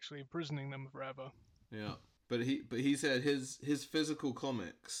he's actually imprisoning them forever. Yeah, but he said his physical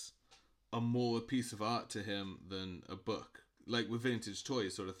comics are more a piece of art to him than a book. Like with vintage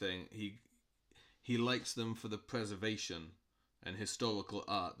toys, sort of thing. He likes them for the preservation and historical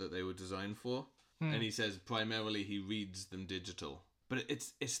art that they were designed for. And he says primarily he reads them digital. But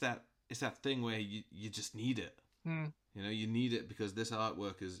it's that thing where you just need it. You need it because this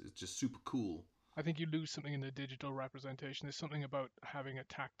artwork is just super cool. I think you lose something in the digital representation. There's something about having a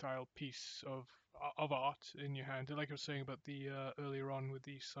tactile piece of art in your hand. Like I was saying about the earlier on with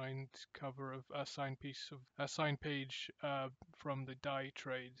the signed cover of a signed piece of a signed page from the die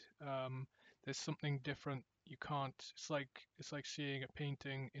trade. There's something different. You can't. It's like seeing a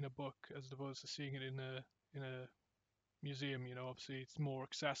painting in a book as opposed to seeing it in a museum. Obviously it's more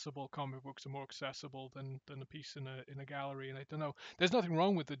accessible. Comic books are more accessible than a piece in a gallery. And I don't know. There's nothing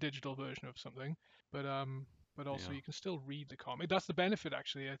wrong with the digital version of something, but also you can still read the comic. That's the benefit,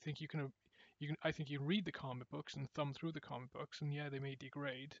 actually. I think you can read the comic books and thumb through the comic books, and they may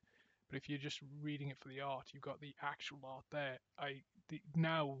degrade. But if you're just reading it for the art, you've got the actual art there.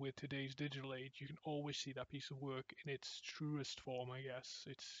 Now with today's digital age, you can always see that piece of work in its truest form, I guess,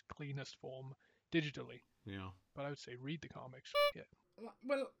 its cleanest form. digitally. Yeah. But I would say read the comics. Yeah.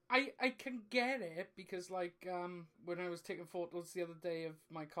 Well, I can get it because, like, when I was taking photos the other day of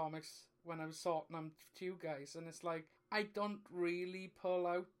my comics when I was sorting them to you guys, and it's like, I don't really pull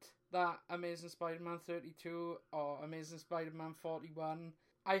out that Amazing Spider-Man 32 or Amazing Spider-Man 41.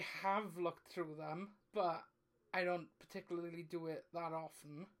 I have looked through them, but I don't particularly do it that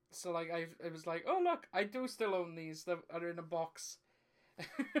often. So, like, I was like, oh, look, I do still own these that are in a box.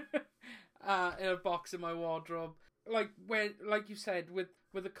 In a box in my wardrobe. Like you said, with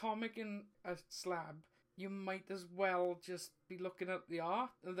a comic in a slab, you might as well just be looking at the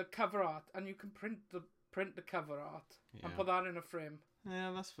art, the cover art, and you can print the cover art and put that in a frame.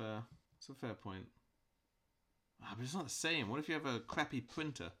 Yeah, that's fair. It's a fair point. Ah, but it's not the same. What if you have a crappy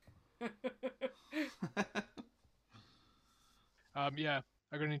printer? Yeah,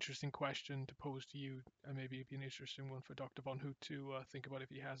 I got an interesting question to pose to you, and maybe it'd be an interesting one for Dr. Von Hoot to think about if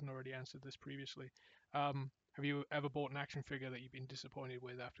he hasn't already answered this previously. Have you ever bought an action figure that you've been disappointed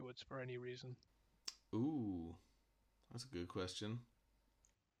with afterwards for any reason? Ooh, that's a good question.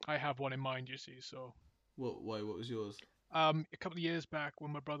 I have one in mind, you see, so... Why? What was yours? A couple of years back,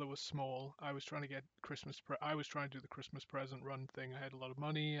 when my brother was small, I was trying to get I was trying to do the Christmas present run thing. I had a lot of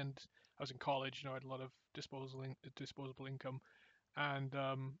money, and I was in college. I had a lot of disposable income, and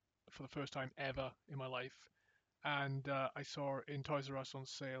for the first time ever in my life, and I saw in Toys R Us on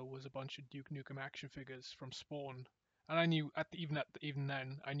sale was a bunch of Duke Nukem action figures from Spawn, and I knew even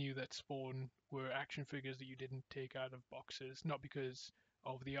then I knew that Spawn were action figures that you didn't take out of boxes, not because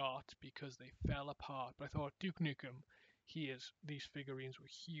of the art, because they fell apart. But I thought Duke Nukem, these figurines were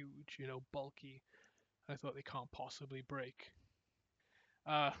huge, bulky. I thought they can't possibly break.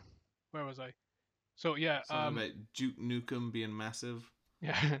 Where was I? So yeah, Something about Duke Nukem being massive.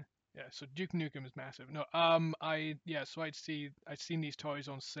 yeah, yeah. So Duke Nukem is massive. No, so I'd seen these toys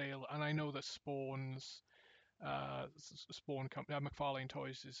on sale, and I know that Spawn company, McFarlane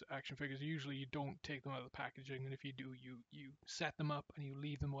Toys is action figures. Usually you don't take them out of the packaging, and if you do, you set them up and you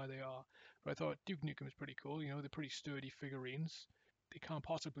leave them where they are. But I thought Duke Nukem is pretty cool. They're pretty sturdy figurines. They can't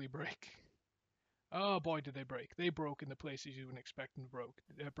possibly break. Oh boy, did they break! They broke in the places you wouldn't expect them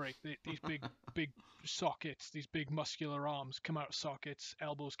to break. These big sockets, these big muscular arms come out of sockets.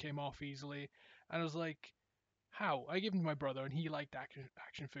 Elbows came off easily, and I was like, "How?" I gave them to my brother, and he liked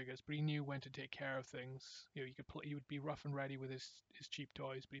action figures, but he knew when to take care of things. You could play. He would be rough and ready with his cheap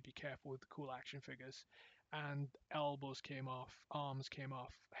toys, but he'd be careful with the cool action figures. And elbows came off, arms came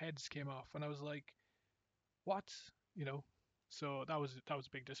off, heads came off, and I was like, "What?" You know, so that was a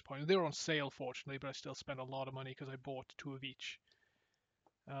big disappointment. They were on sale, fortunately, but I still spent a lot of money because I bought two of each.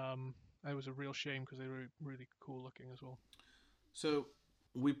 It was a real shame because they were really cool looking as well. So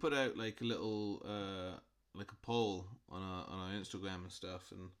we put out like a little like a poll on our Instagram and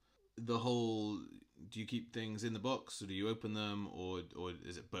stuff, and the whole, do you keep things in the box or do you open them, or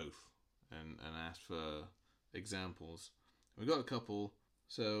is it both? And asked for examples. We got a couple.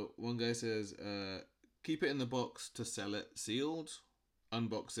 So one guy says, keep it in the box to sell it sealed,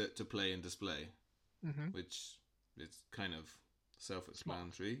 unbox it to play and display, which is kind of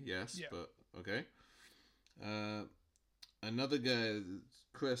self-explanatory. Smart. Yes, yeah. But okay. Another guy,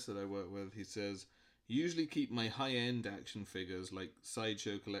 Chris, that I work with, he says, usually keep my high-end action figures like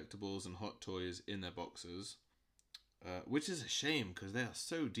Sideshow Collectibles and Hot Toys in their boxes, which is a shame because they are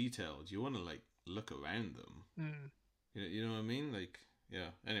so detailed. You want to like look around them. You know what I mean? Like, yeah.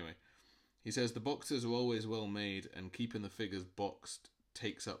 Anyway, he says the boxes are always well made, and keeping the figures boxed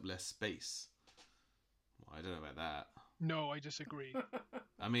takes up less space. Well, I don't know about that. No, I disagree.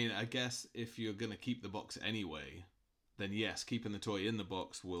 I mean, I guess if you're gonna keep the box anyway, then yes, keeping the toy in the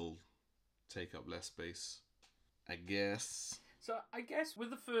box will take up less space, I guess. So I guess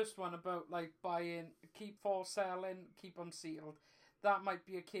with the first one about like buying, keep for selling, keep them sealed, that might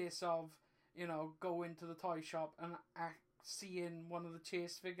be a case of, go into the toy shop and seeing one of the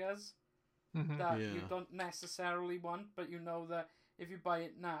chase figures that you don't necessarily want, but you know that if you buy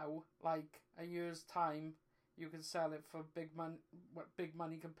it now, like a year's time, you can sell it for big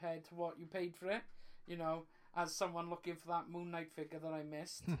money compared to what you paid for it. As someone looking for that Moon Knight figure that I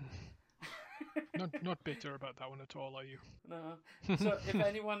missed. Not bitter about that one at all, are you? No. So if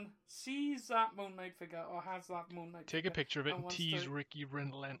anyone sees that Moon Knight figure or has that Moon Knight take figure, a picture of it and tease Ricky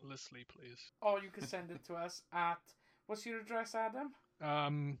relentlessly, please. Or you can send it to us at, what's your address,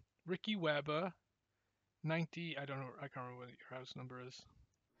 Adam? Ricky Weber, 90. I don't know. I can't remember what your house number is.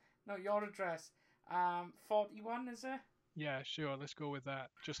 No, your address. 41, is it? Yeah, sure. Let's go with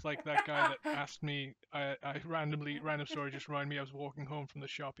that. Just like that guy that asked me, random story just reminded me. I was walking home from the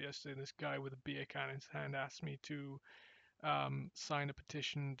shop yesterday, and this guy with a beer can in his hand asked me to sign a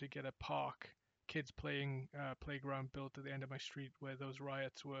petition to get a park kids playing playground built at the end of my street where those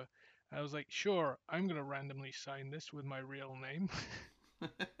riots were. I was like, sure, I'm gonna randomly sign this with my real name.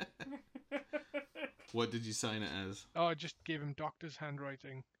 What did you sign it as? Oh, I just gave him doctor's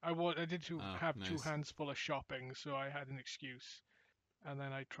handwriting. I did have two Nice. hands full of shopping, so I had an excuse. And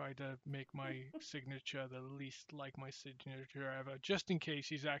then I tried to make my signature the least like my signature ever, just in case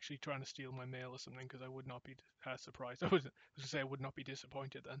he's actually trying to steal my mail or something, because I would not be surprised. I was going to say I would not be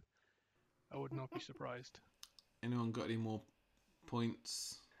disappointed then. I would not be surprised. Anyone got any more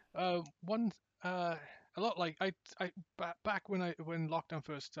points? One, a lot like back when lockdown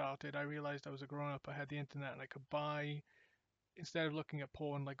first started, I realized I was a grown up. I had the internet and I could buy, instead of looking at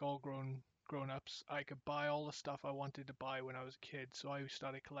porn like all grown-ups, I could buy all the stuff I wanted to buy when I was a kid. So I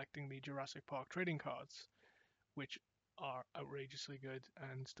started collecting the Jurassic Park trading cards, which are outrageously good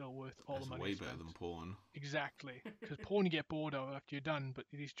and still worth all That's the money way spent. better than porn. Exactly, because porn you get bored of after you're done, but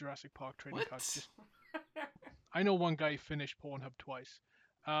these Jurassic Park trading What? cards just... I know one guy finished Pornhub twice.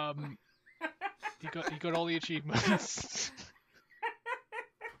 He got all the achievements.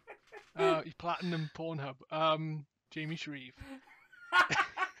 He platinum Pornhub. Jamie Shreve.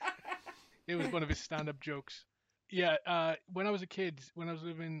 It was one of his stand-up jokes. Yeah, when I was a kid, when I was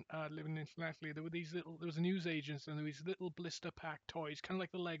living internationally, there was a newsagents and there was these little blister pack toys, kind of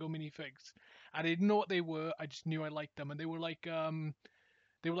like the Lego minifigs. I didn't know what they were. I just knew I liked them, and they were like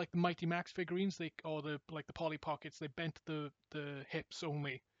the Mighty Max figurines, or the Polly Pockets. They bent the hips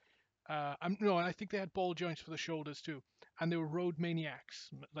only. No, and I think they had ball joints for the shoulders too. And they were Road Maniacs,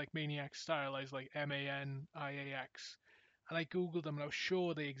 like Maniacs stylized, like Maniax. And I googled them, and I was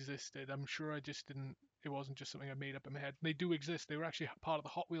sure they existed. I'm sure I just didn't. It wasn't just something I made up in my head. They do exist. They were actually part of the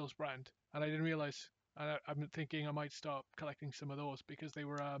Hot Wheels brand, and I didn't realize. And I'm thinking I might start collecting some of those because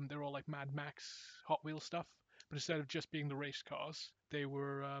they're all like Mad Max Hot Wheels stuff. But instead of just being the race cars, they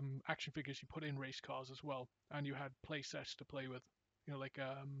were action figures you put in race cars as well, and you had play sets to play with. You know, like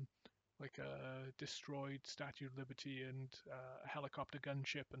a destroyed Statue of Liberty and a helicopter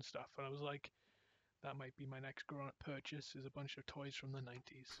gunship and stuff. And I was like, that might be my next grown-up purchase, is a bunch of toys from the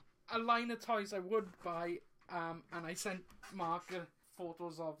 90s. A line of toys I would buy, and I sent Mark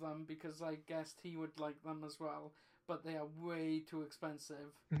photos of them because I guessed he would like them as well, but they are way too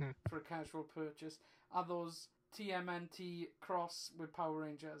expensive for a casual purchase, are those TMNT Cross with Power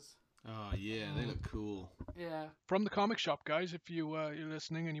Rangers. Oh yeah, they look cool. Yeah. From the comic shop, guys. If you're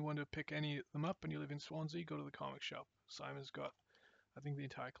listening and you want to pick any of them up and you live in Swansea, go to the comic shop. Simon's got, I think, the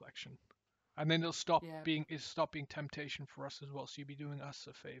entire collection. And then it'll stop being temptation for us as well. So you'll be doing us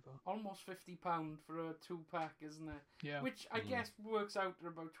a favour. Almost £50 for a 2-pack, isn't it? Yeah. Which I guess works out to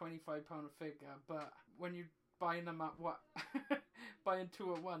about £25 a figure. But when you're buying them at buying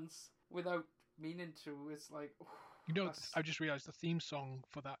two at once without meaning to, it's like. You know, I just realised the theme song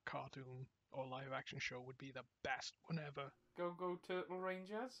for that cartoon or live action show would be the best one ever. Go Turtle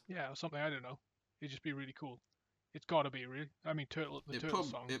Rangers? Yeah, or something, I don't know. It'd just be really cool. It's got to be, really. I mean, Turtle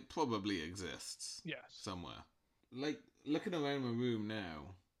song. It probably exists. Yes. Somewhere. Like, looking around my room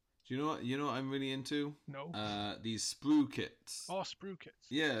now, do you know what I'm really into? No. These sprue kits. Oh, sprue kits.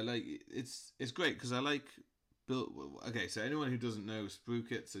 Yeah, like, it's great because I like okay, so anyone who doesn't know, sprue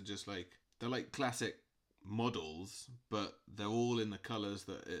kits are just like, they're like classic models, but they're all in the colors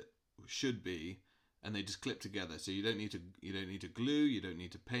that it should be, and they just clip together. So you don't need to glue, you don't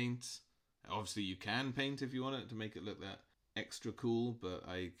need to paint. Obviously you can paint if you want it to make it look that extra cool, but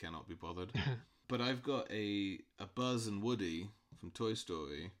I cannot be bothered. But I've got a Buzz and Woody from Toy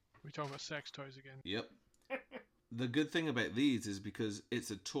Story. We're talking about sex toys again. Yep. The good thing about these is because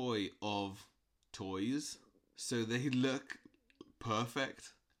it's a toy of toys, so they look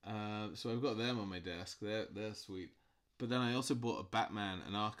perfect. So I've got them on my desk. They're sweet. But then I also bought a Batman,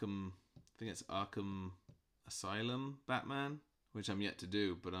 an Arkham. I think it's Arkham Asylum Batman, which I'm yet to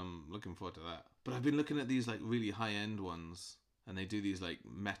do, but I'm looking forward to that. But I've been looking at these like really high end ones, and they do these like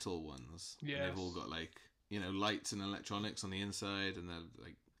metal ones. Yes. And they've all got like, you know, lights and electronics on the inside, and they're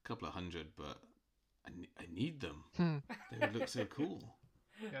like a couple of $100, but I need them. They would look so cool.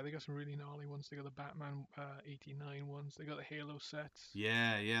 Yeah, they got some really gnarly ones. They got the Batman 89 ones. They got the Halo sets.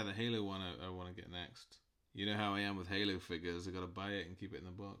 Yeah, the Halo one I want to get next. You know how I am with Halo figures. I got to buy it and keep it in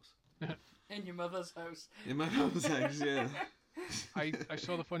the box. In your mother's house. In my mum's house, yeah. I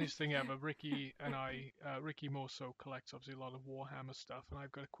saw the funniest thing ever. Ricky and Ricky more so collects obviously a lot of Warhammer stuff, and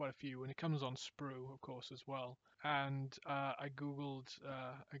I've got quite a few, and it comes on sprue, of course, as well. And I googled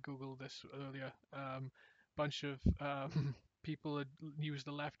this earlier. Bunch of people had used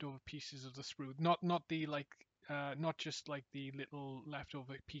the leftover pieces of the sprue, not the like not just like the little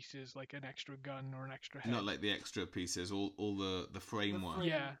leftover pieces, like an extra gun or an extra head. Not like the extra pieces, all the framework. frame.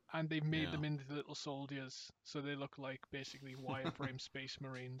 Yeah, and they've made Yeah. them into little soldiers, so they look like basically wireframe space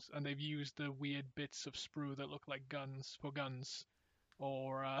marines. And they've used the weird bits of sprue that look like guns for guns,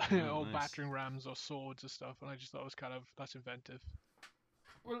 or Oh, or nice. battering rams or swords or stuff. And I just thought it was that's inventive.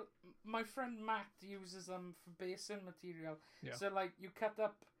 Well, my friend Matt uses them for basing material. Yeah. So like you cut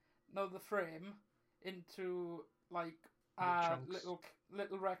up the frame into like Little chunks.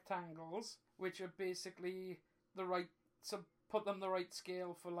 little rectangles, which are basically the right, so put them the right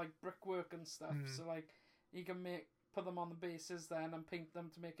scale for like brickwork and stuff. So like you can put them on the bases then and paint them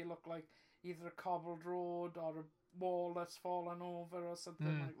to make it look like either a cobbled road or a wall that's fallen over or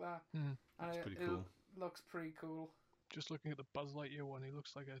something like that. And That's pretty cool. Looks pretty cool. Just looking at the Buzz Lightyear one, he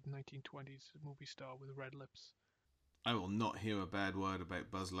looks like a 1920s movie star with red lips. I will not hear a bad word about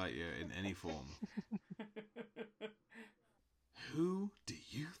Buzz Lightyear in any form. Who do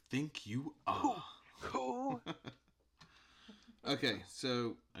you think you are? Cool. Okay,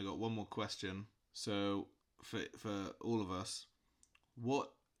 so I got one more question. So for all of us,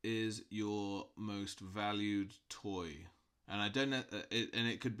 what is your most valued toy? And I don't know, and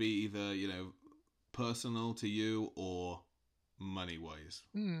it could be either personal to you or money wise,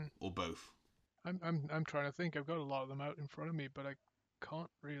 or both. I'm trying to think. I've got a lot of them out in front of me, but I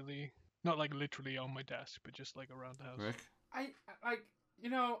can't really. Not like literally on my desk, but just like around the house. Rick? I've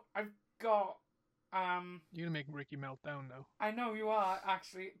got You're gonna make Ricky melt down now. I know you are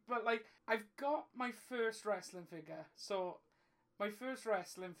actually, but like I've got my first wrestling figure. So my first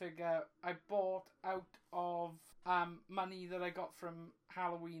wrestling figure I bought out of money that I got from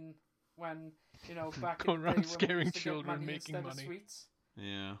Halloween when back Going in the day around when we scaring used to get children money making instead of money. sweets.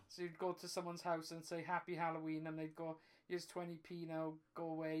 Yeah. So you'd go to someone's house and say Happy Halloween, and they'd go, "Here's 20p now, go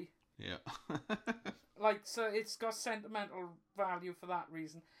away." Yeah. Like, so it's got sentimental value for that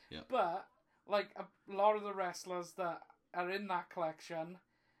reason. Yeah. But like a lot of the wrestlers that are in that collection,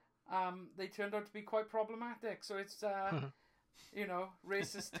 they turned out to be quite problematic. So it's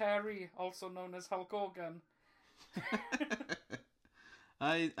racist Terry, also known as Hulk Hogan.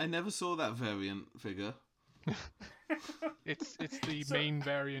 I never saw that variant figure. It's the main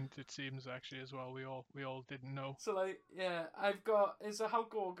variant, it seems, actually, as well. We all didn't know. So like, yeah, it's a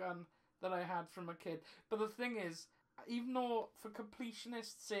Hulk Hogan that I had from a kid. But the thing is, even though for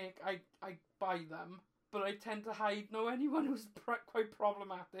completionist's sake I buy them, but I tend to hide anyone who's quite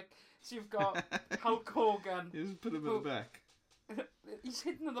problematic. So you've got Hulk Hogan. You just put him in the back. He's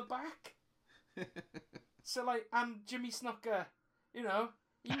hidden in the back. So like, and Jimmy Snooker, I thought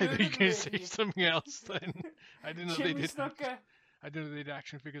you were going to say something else then. I didn't know Jimmy they did. Snooker. I didn't know they did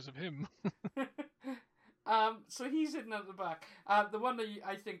action figures of him. So he's hidden at the back. The one that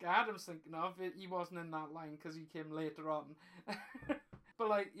I think Adam's thinking of, he wasn't in that line because he came later on. But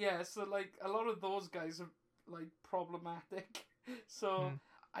like, yeah, so like a lot of those guys are like problematic. So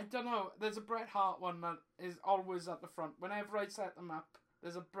I don't know. There's a Bret Hart one that is always at the front. Whenever I set them up,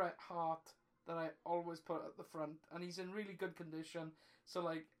 there's a Bret Hart that I always put at the front, and he's in really good condition. So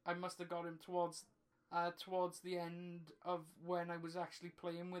like, I must have got him towards the end of when I was actually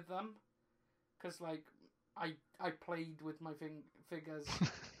playing with them, because like I played with my figures,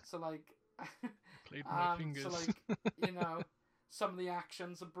 so like Played with my fingers. So like some of the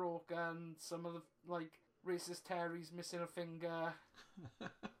actions are broken, some of the like racist Terry's missing a finger,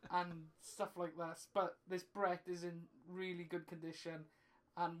 and stuff like that. But this Bret is in really good condition,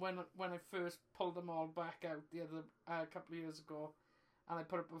 and when I first pulled them all back out the other couple of years ago, and I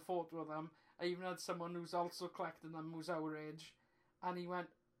put up a photo of them, I even had someone who's also collecting them who's our age, and he went,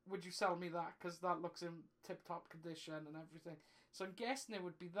 "Would you sell me that? Because that looks in tip-top condition and everything." So I'm guessing it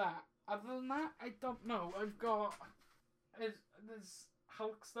would be that. Other than that, I don't know. I've got... There's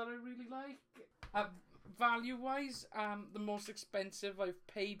Hulks that I really like. Value-wise, the most expensive I've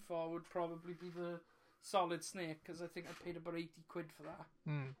paid for would probably be the Solid Snake, because I think I paid about 80 quid for that.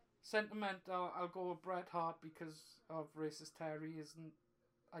 Sentimental, I'll go with Bret Hart because of racist Terry.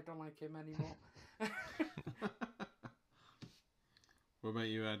 I don't like him anymore. What about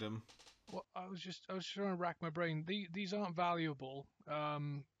you, Adam? Well, I was just trying to rack my brain. These aren't valuable,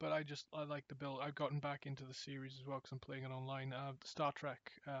 but I like the build. I've gotten back into the series as well because I'm playing it online. The Star Trek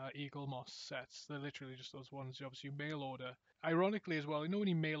Eagle Moss sets. They're literally just those ones you obviously mail order. Ironically as well, when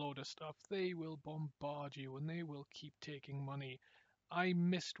you mail order stuff, they will bombard you and they will keep taking money. I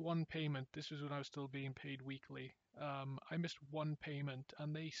missed one payment. This was when I was still being paid weekly. I missed one payment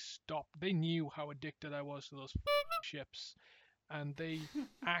and they stopped. They knew how addicted I was to those ships. and they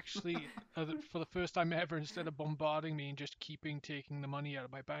actually, for the first time ever, instead of bombarding me and just taking the money out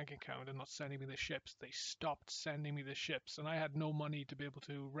of my bank account and not sending me the ships, they stopped sending me the ships, and I had no money to be able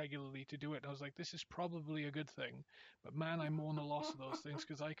to regularly to do it. And I was like, this is probably a good thing, but man, I mourn the loss of those things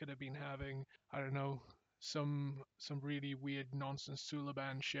because I could have been having, I don't know, some really weird nonsense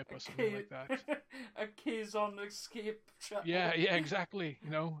Sulaban ship or something like that. A Kazon escape shuttle. Yeah, exactly.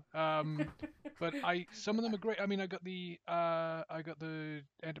 But some of them are great. I mean, I got the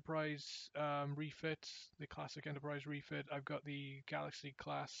Enterprise refit, the classic Enterprise refit. I've got the Galaxy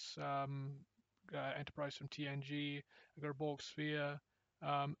class Enterprise from TNG. I got a Borg Sphere.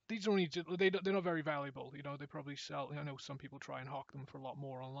 These are only they're not very valuable. They probably sell. I know some people try and hawk them for a lot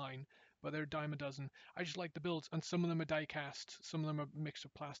more online, but they're a dime a dozen. I just like the builds, and some of them are die cast. Some of them are a mix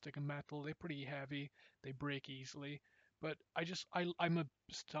of plastic and metal. They're pretty heavy. They break easily. But I'm a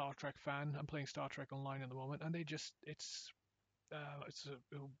Star Trek fan. I'm playing Star Trek Online at the moment, and it's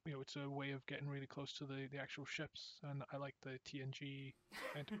a way of getting really close to the actual ships, and I like the TNG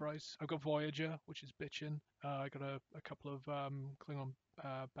Enterprise. I've got Voyager, which is bitchin'. I got a couple of Klingon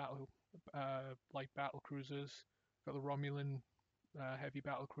light battle cruisers. Got the Romulan heavy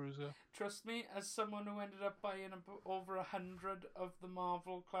battle cruiser. Trust me, as someone who ended up buying over 100 of the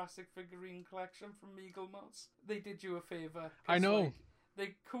Marvel classic figurine collection from Eagle Moss, they did you a favour. I know. Like,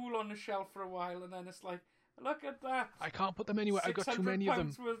 they cool on the shelf for a while, and then it's like, look at that. I can't put them anywhere. I got too many of them.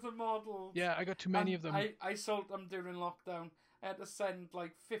 £600 worth of models. Yeah, I got too many of them. I sold them during lockdown. I had to send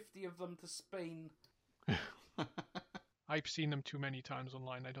like 50 of them to Spain. I've seen them too many times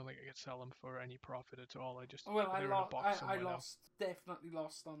online. I don't think I could sell them for any profit at all. I definitely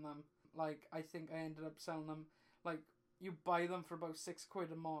lost on them. Like, I think I ended up selling them, like, you buy them for about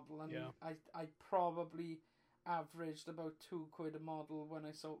 £6 a model, and yeah. I probably averaged about £2 a model when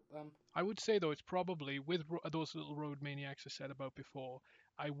I sold them. I would say, though, it's probably, with those little road maniacs I said about before,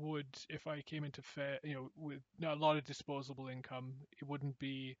 I would, if I came into with a lot of disposable income, it wouldn't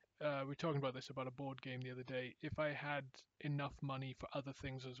be, we were talking about this about a board game the other day, if I had enough money for other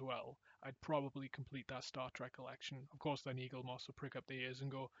things as well, I'd probably complete that Star Trek collection. Of course, then Eagle Moss will prick up the ears and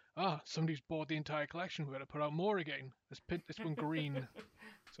go, somebody's bought the entire collection, we've got to put out more again. Let's paint this one green.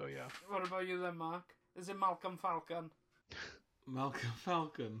 So, yeah. What about you then, Mark? Is it Malcolm Falcon? Malcolm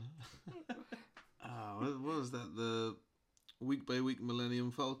Falcon. What was that? The week by week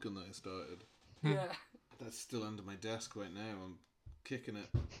Millennium Falcon that I started. Yeah. That's still under my desk right now. I'm kicking it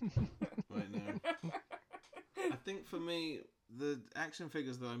right now. I think for me, the action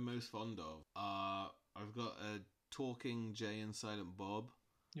figures that I'm most fond of are, I've got a talking Jay and Silent Bob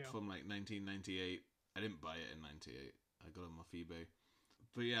from like 1998. I didn't buy it in 98. I got them off eBay.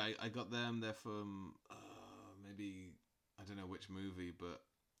 But yeah, I got them. They're from maybe, I don't know which movie, but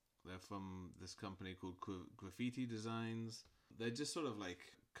they're from this company called Graffiti Designs. They're just sort of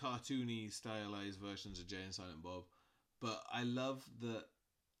like cartoony, stylized versions of Jay and Silent Bob. But I love that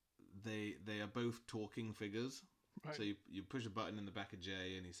they are both talking figures. Right. So you push a button in the back of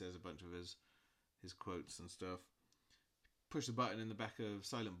Jay and he says a bunch of his quotes and stuff. Push the button in the back of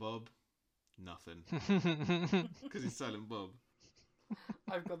Silent Bob, nothing. Because he's Silent Bob.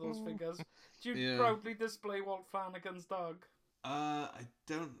 I've got those figures. Do you proudly display Walt Flanagan's dog? I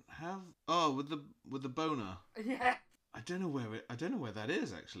don't have. Oh, with the boner. Yeah. I don't know where that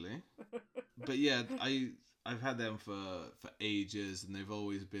is actually. But yeah, I've had them for ages, and they've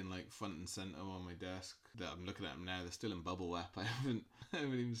always been like front and center on my desk. That I'm looking at them now. They're still in bubble wrap. I haven't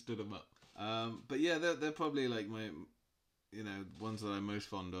even stood them up. But yeah, they're probably like my, ones that I'm most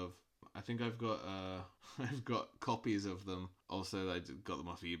fond of. I think I've got copies of them. Also, I got them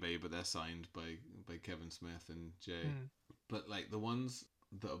off eBay, but they're signed by Kevin Smith and Jay. But like the ones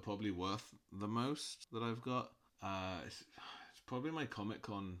that are probably worth the most that I've got, it's probably my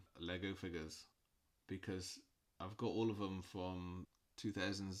Comic-Con Lego figures, because I've got all of them from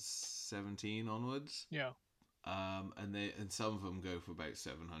 2017 onwards. Yeah. And some of them go for about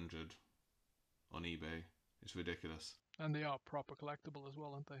 700 on eBay. It's ridiculous. And they are proper collectible as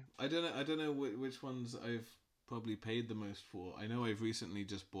well, aren't they? I don't know which ones I've probably paid the most for. I know I've recently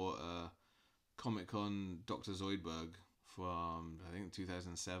just bought a Comic-Con Dr. Zoidberg from, I think,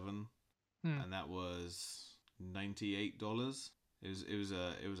 2007, and that was $98. It was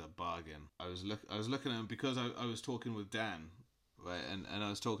a bargain. I was looking at them because I was talking with Dan, right, and I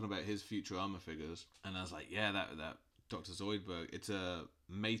was talking about his Futurama figures, and I was like, yeah, that Dr. Zoidberg, it's a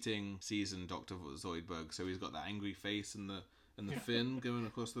mating season Dr. Zoidberg, so he's got that angry face and the fin going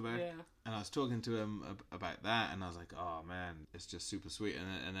across the back. Yeah. And I was talking to him about that, and I was like, oh man, it's just super sweet.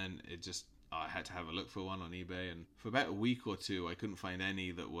 And then it just, I had to have a look for one on eBay, and for about a week or two I couldn't find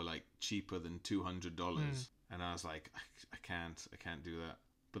any that were like cheaper than $200. and I was like, I can't do that.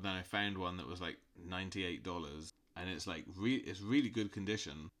 But then I found one that was like $98, and it's like it's really good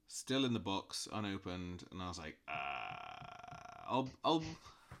condition, still in the box, unopened, and I was like,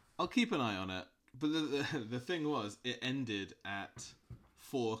 I'll keep an eye on it. But the thing was, it ended at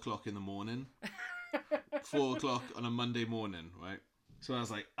 4 o'clock in the morning. 4 o'clock on a Monday morning, right? So I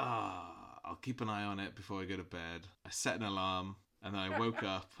was like, I'll keep an eye on it before I go to bed. I set an alarm, and then I woke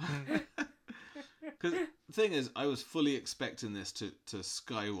up. Because the thing is, I was fully expecting this to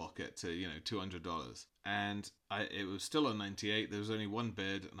skyrocket to, $200. And it was still on 98. There was only one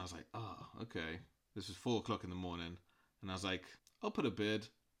bid, and I was like, okay. This was 4 o'clock in the morning. And I was like, I'll put a bid.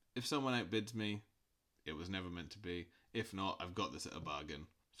 If someone outbids me, it was never meant to be. If not, I've got this at a bargain.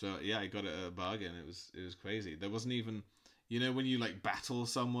 So yeah, I got it at a bargain. It was crazy. There wasn't even, when you like battle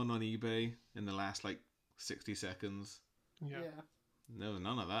someone on eBay in the last like 60 seconds. Yeah. There was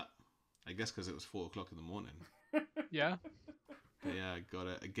none of that. I guess because it was 4 o'clock in the morning. Yeah. But yeah, I got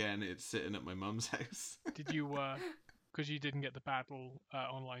it. Again, it's sitting at my mum's house. Did you, because you didn't get the battle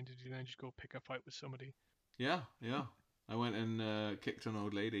online, did you then just go pick a fight with somebody? Yeah. I went and kicked an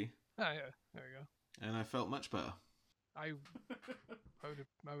old lady. Ah, yeah. There you go. And I felt much better. I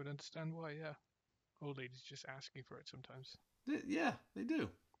would understand why, yeah. Old ladies just asking for it sometimes. Yeah, they do.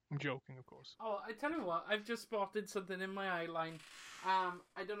 I'm joking, of course. Oh, I tell you what, I've just spotted something in my eye line.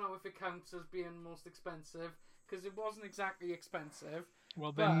 I don't know if it counts as being most expensive, because it wasn't exactly expensive.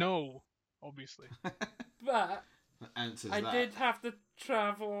 Well, then no, obviously. But Answers I that. did have to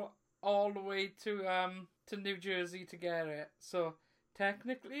travel all the way to New Jersey to get it. So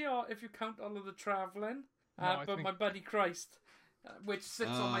technically, or if you count all of the travelling, my buddy Christ, which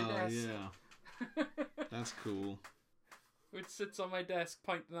sits on my desk. Yeah. That's cool. Which sits on my desk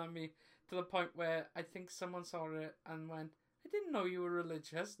pointing at me to the point where I think someone saw it and went, I didn't know you were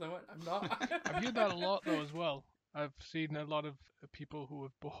religious. No, I'm not. I've heard that a lot though as well. I've seen a lot of people who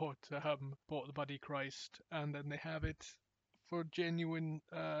have bought the Buddy Christ, and then they have it for genuine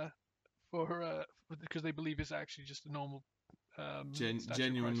because they believe it's actually just a normal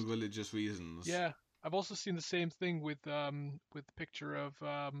genuine religious reasons. Yeah. I've also seen the same thing with the picture of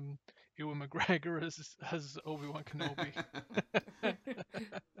Ewan McGregor as Obi-Wan Kenobi.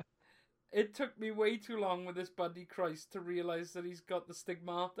 It took me way too long with this Buddy Christ to realise that he's got the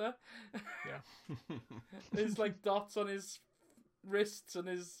stigmata. Yeah. There's like dots on his wrists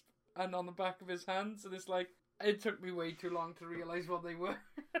and on the back of his hands, and it's like, it took me way too long to realise what they were.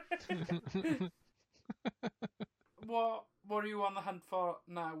 What are you on the hunt for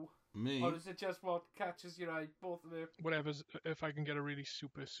now? Me? Or is it just what catches your eye? Both of them. Whatever's, if I can get a really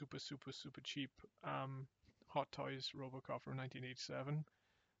super cheap Hot Toys Robocop from 1987.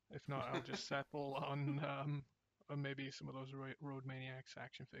 If not, I'll just settle on maybe some of those Road Maniacs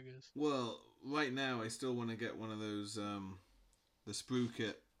action figures. Well, right now I still want to get one of those the Sprue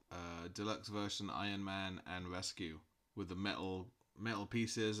Kit deluxe version Iron Man and Rescue with the metal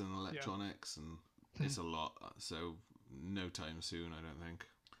pieces and electronics, and it's a lot. So no time soon, I don't think.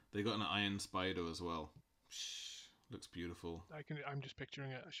 They got an Iron Spider as well. Looks beautiful. I'm just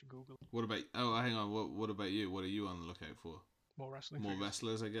picturing it. I should Google. What about? Oh, hang on. What about you? What are you on the lookout for? More wrestling. More figures.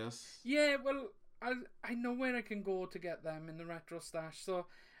 wrestlers, I guess. Yeah, well, I know where I can go to get them in the retro stash. So,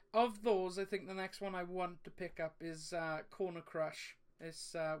 of those, I think the next one I want to pick up is Kona Crush.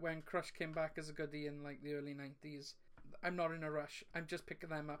 It's when Crush came back as a goodie in like the early 90s. I'm not in a rush. I'm just picking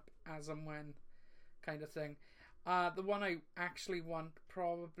them up as and when, kind of thing. The one I actually want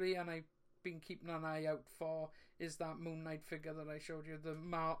probably, and I've been keeping an eye out for, is that Moon Knight figure that I showed you, the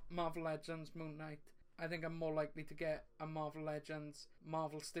Marvel Legends Moon Knight. I think I'm more likely to get a Marvel Legends,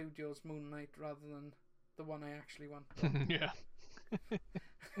 Marvel Studios Moon Knight rather than the one I actually want. Yeah.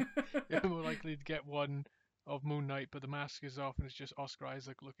 You're more likely to get one of Moon Knight, but the mask is off and it's just Oscar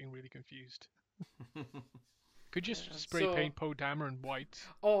Isaac looking really confused. Could you spray paint Poe Dameron white?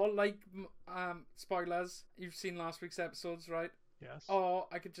 Or like, spoilers, you've seen last week's episodes, right? Yes. Or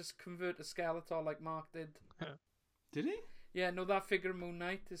I could just convert a Skeletor like Mark did. Did he? Yeah, no, that figure Moon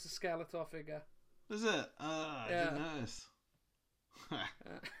Knight is a Skeletor figure. Is it? I didn't notice.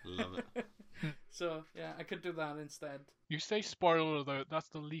 Love it. So, yeah, I could do that instead. You say spoiler though, that's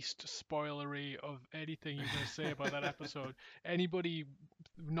the least spoilery of anything you're going to say about that episode. Anybody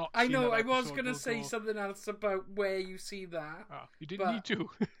not I seen know, that I was episode going to will say go, something else about where you see that. Oh, you didn't need to.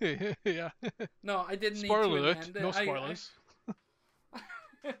 Yeah. No, I didn't Spoiler need to. alert, no spoilers.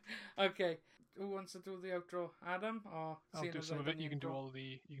 Okay. Who wants to do the outro? Adam? Or I'll do some of it. You can do all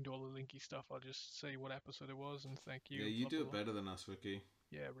the linky stuff. I'll just say what episode it was and thank you. Yeah, you do it better than us, Ricky.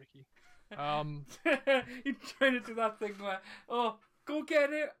 Yeah, Ricky. You're trying to do that thing where, oh, go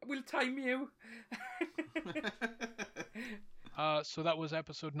get it, we'll time you. So that was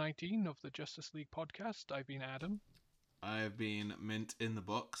episode 19 of the Justice League podcast. I've been Adam. I've been Mint in the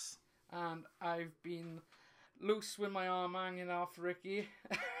box. And I've been loose with my arm hanging off Ricky.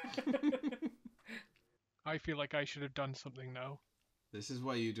 I feel like I should have done something now. This is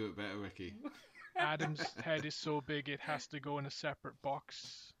why you do it better, Ricky. Adam's head is so big it has to go in a separate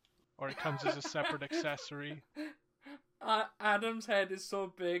box, or it comes as a separate accessory. Adam's head is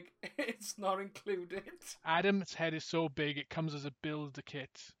so big, it's not included. Adam's head is so big it comes as a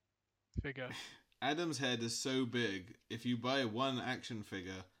build-a-kit figure. Adam's head is so big, if you buy one action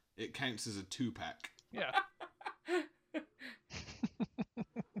figure, it counts as a 2-pack. Yeah.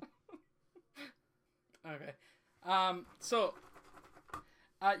 Okay. So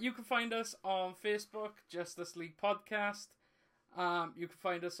you can find us on Facebook, Justice League Podcast. You can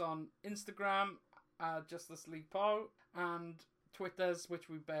find us on Instagram, Justice League Po, and Twitters, which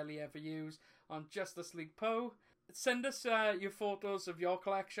we barely ever use, on Justice League Po. Send us your photos of your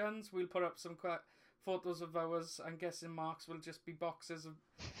collections. We'll put up some photos of ours. I'm guessing Mark's will just be boxes of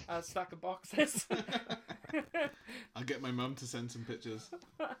a stack of boxes. I'll get my mum to send some pictures.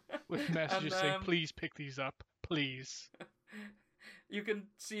 With messages saying, please pick these up. Please. You can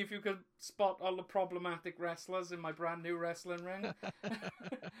see if you can spot all the problematic wrestlers in my brand new wrestling ring.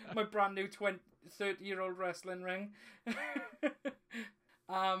 My brand new 30-year-old wrestling ring.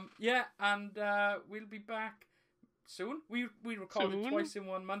 Yeah, and we'll be back soon. We recorded twice in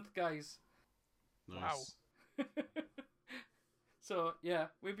 1 month, guys. Nice. Wow. So, yeah,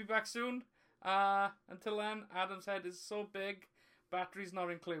 we'll be back soon. Until then, Adam's head is so big, batteries not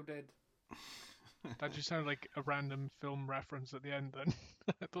included. That just sounded like a random film reference at the end then.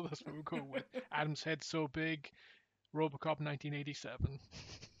 I thought that's what we were going with. Adam's head so big, Robocop 1987.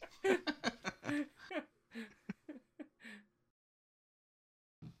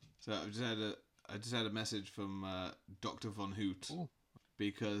 So I just had a message from Dr. Von Hoot. Ooh.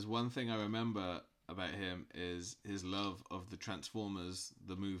 Because one thing I remember about him is his love of the Transformers,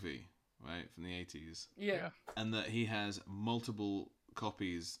 the movie, right, from the 80s. Yeah. And that he has multiple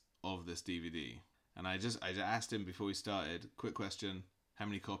copies of this DVD. And I just asked him before we started, quick question, how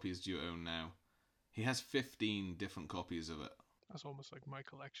many copies do you own now? He has 15 different copies of it. That's almost like my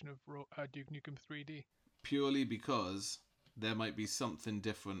collection of Duke Nukem 3D. Purely because there might be something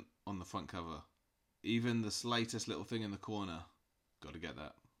different on the front cover. Even the slightest little thing in the corner. Got to get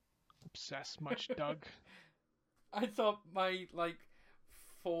that. Obsessed much, Doug? I thought my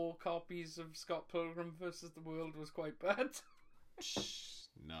 4 copies of Scott Pilgrim vs. the World was quite bad.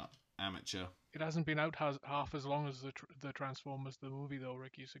 No, amateur. It hasn't been out half as long as the Transformers the movie though,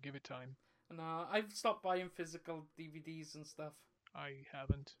 Ricky, so give it time. No, I've stopped buying physical DVDs and stuff. I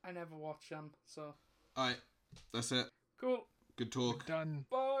haven't. I never watch them, so... Alright, that's it. Cool. Good talk. We're done.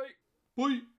 Bye! Bye!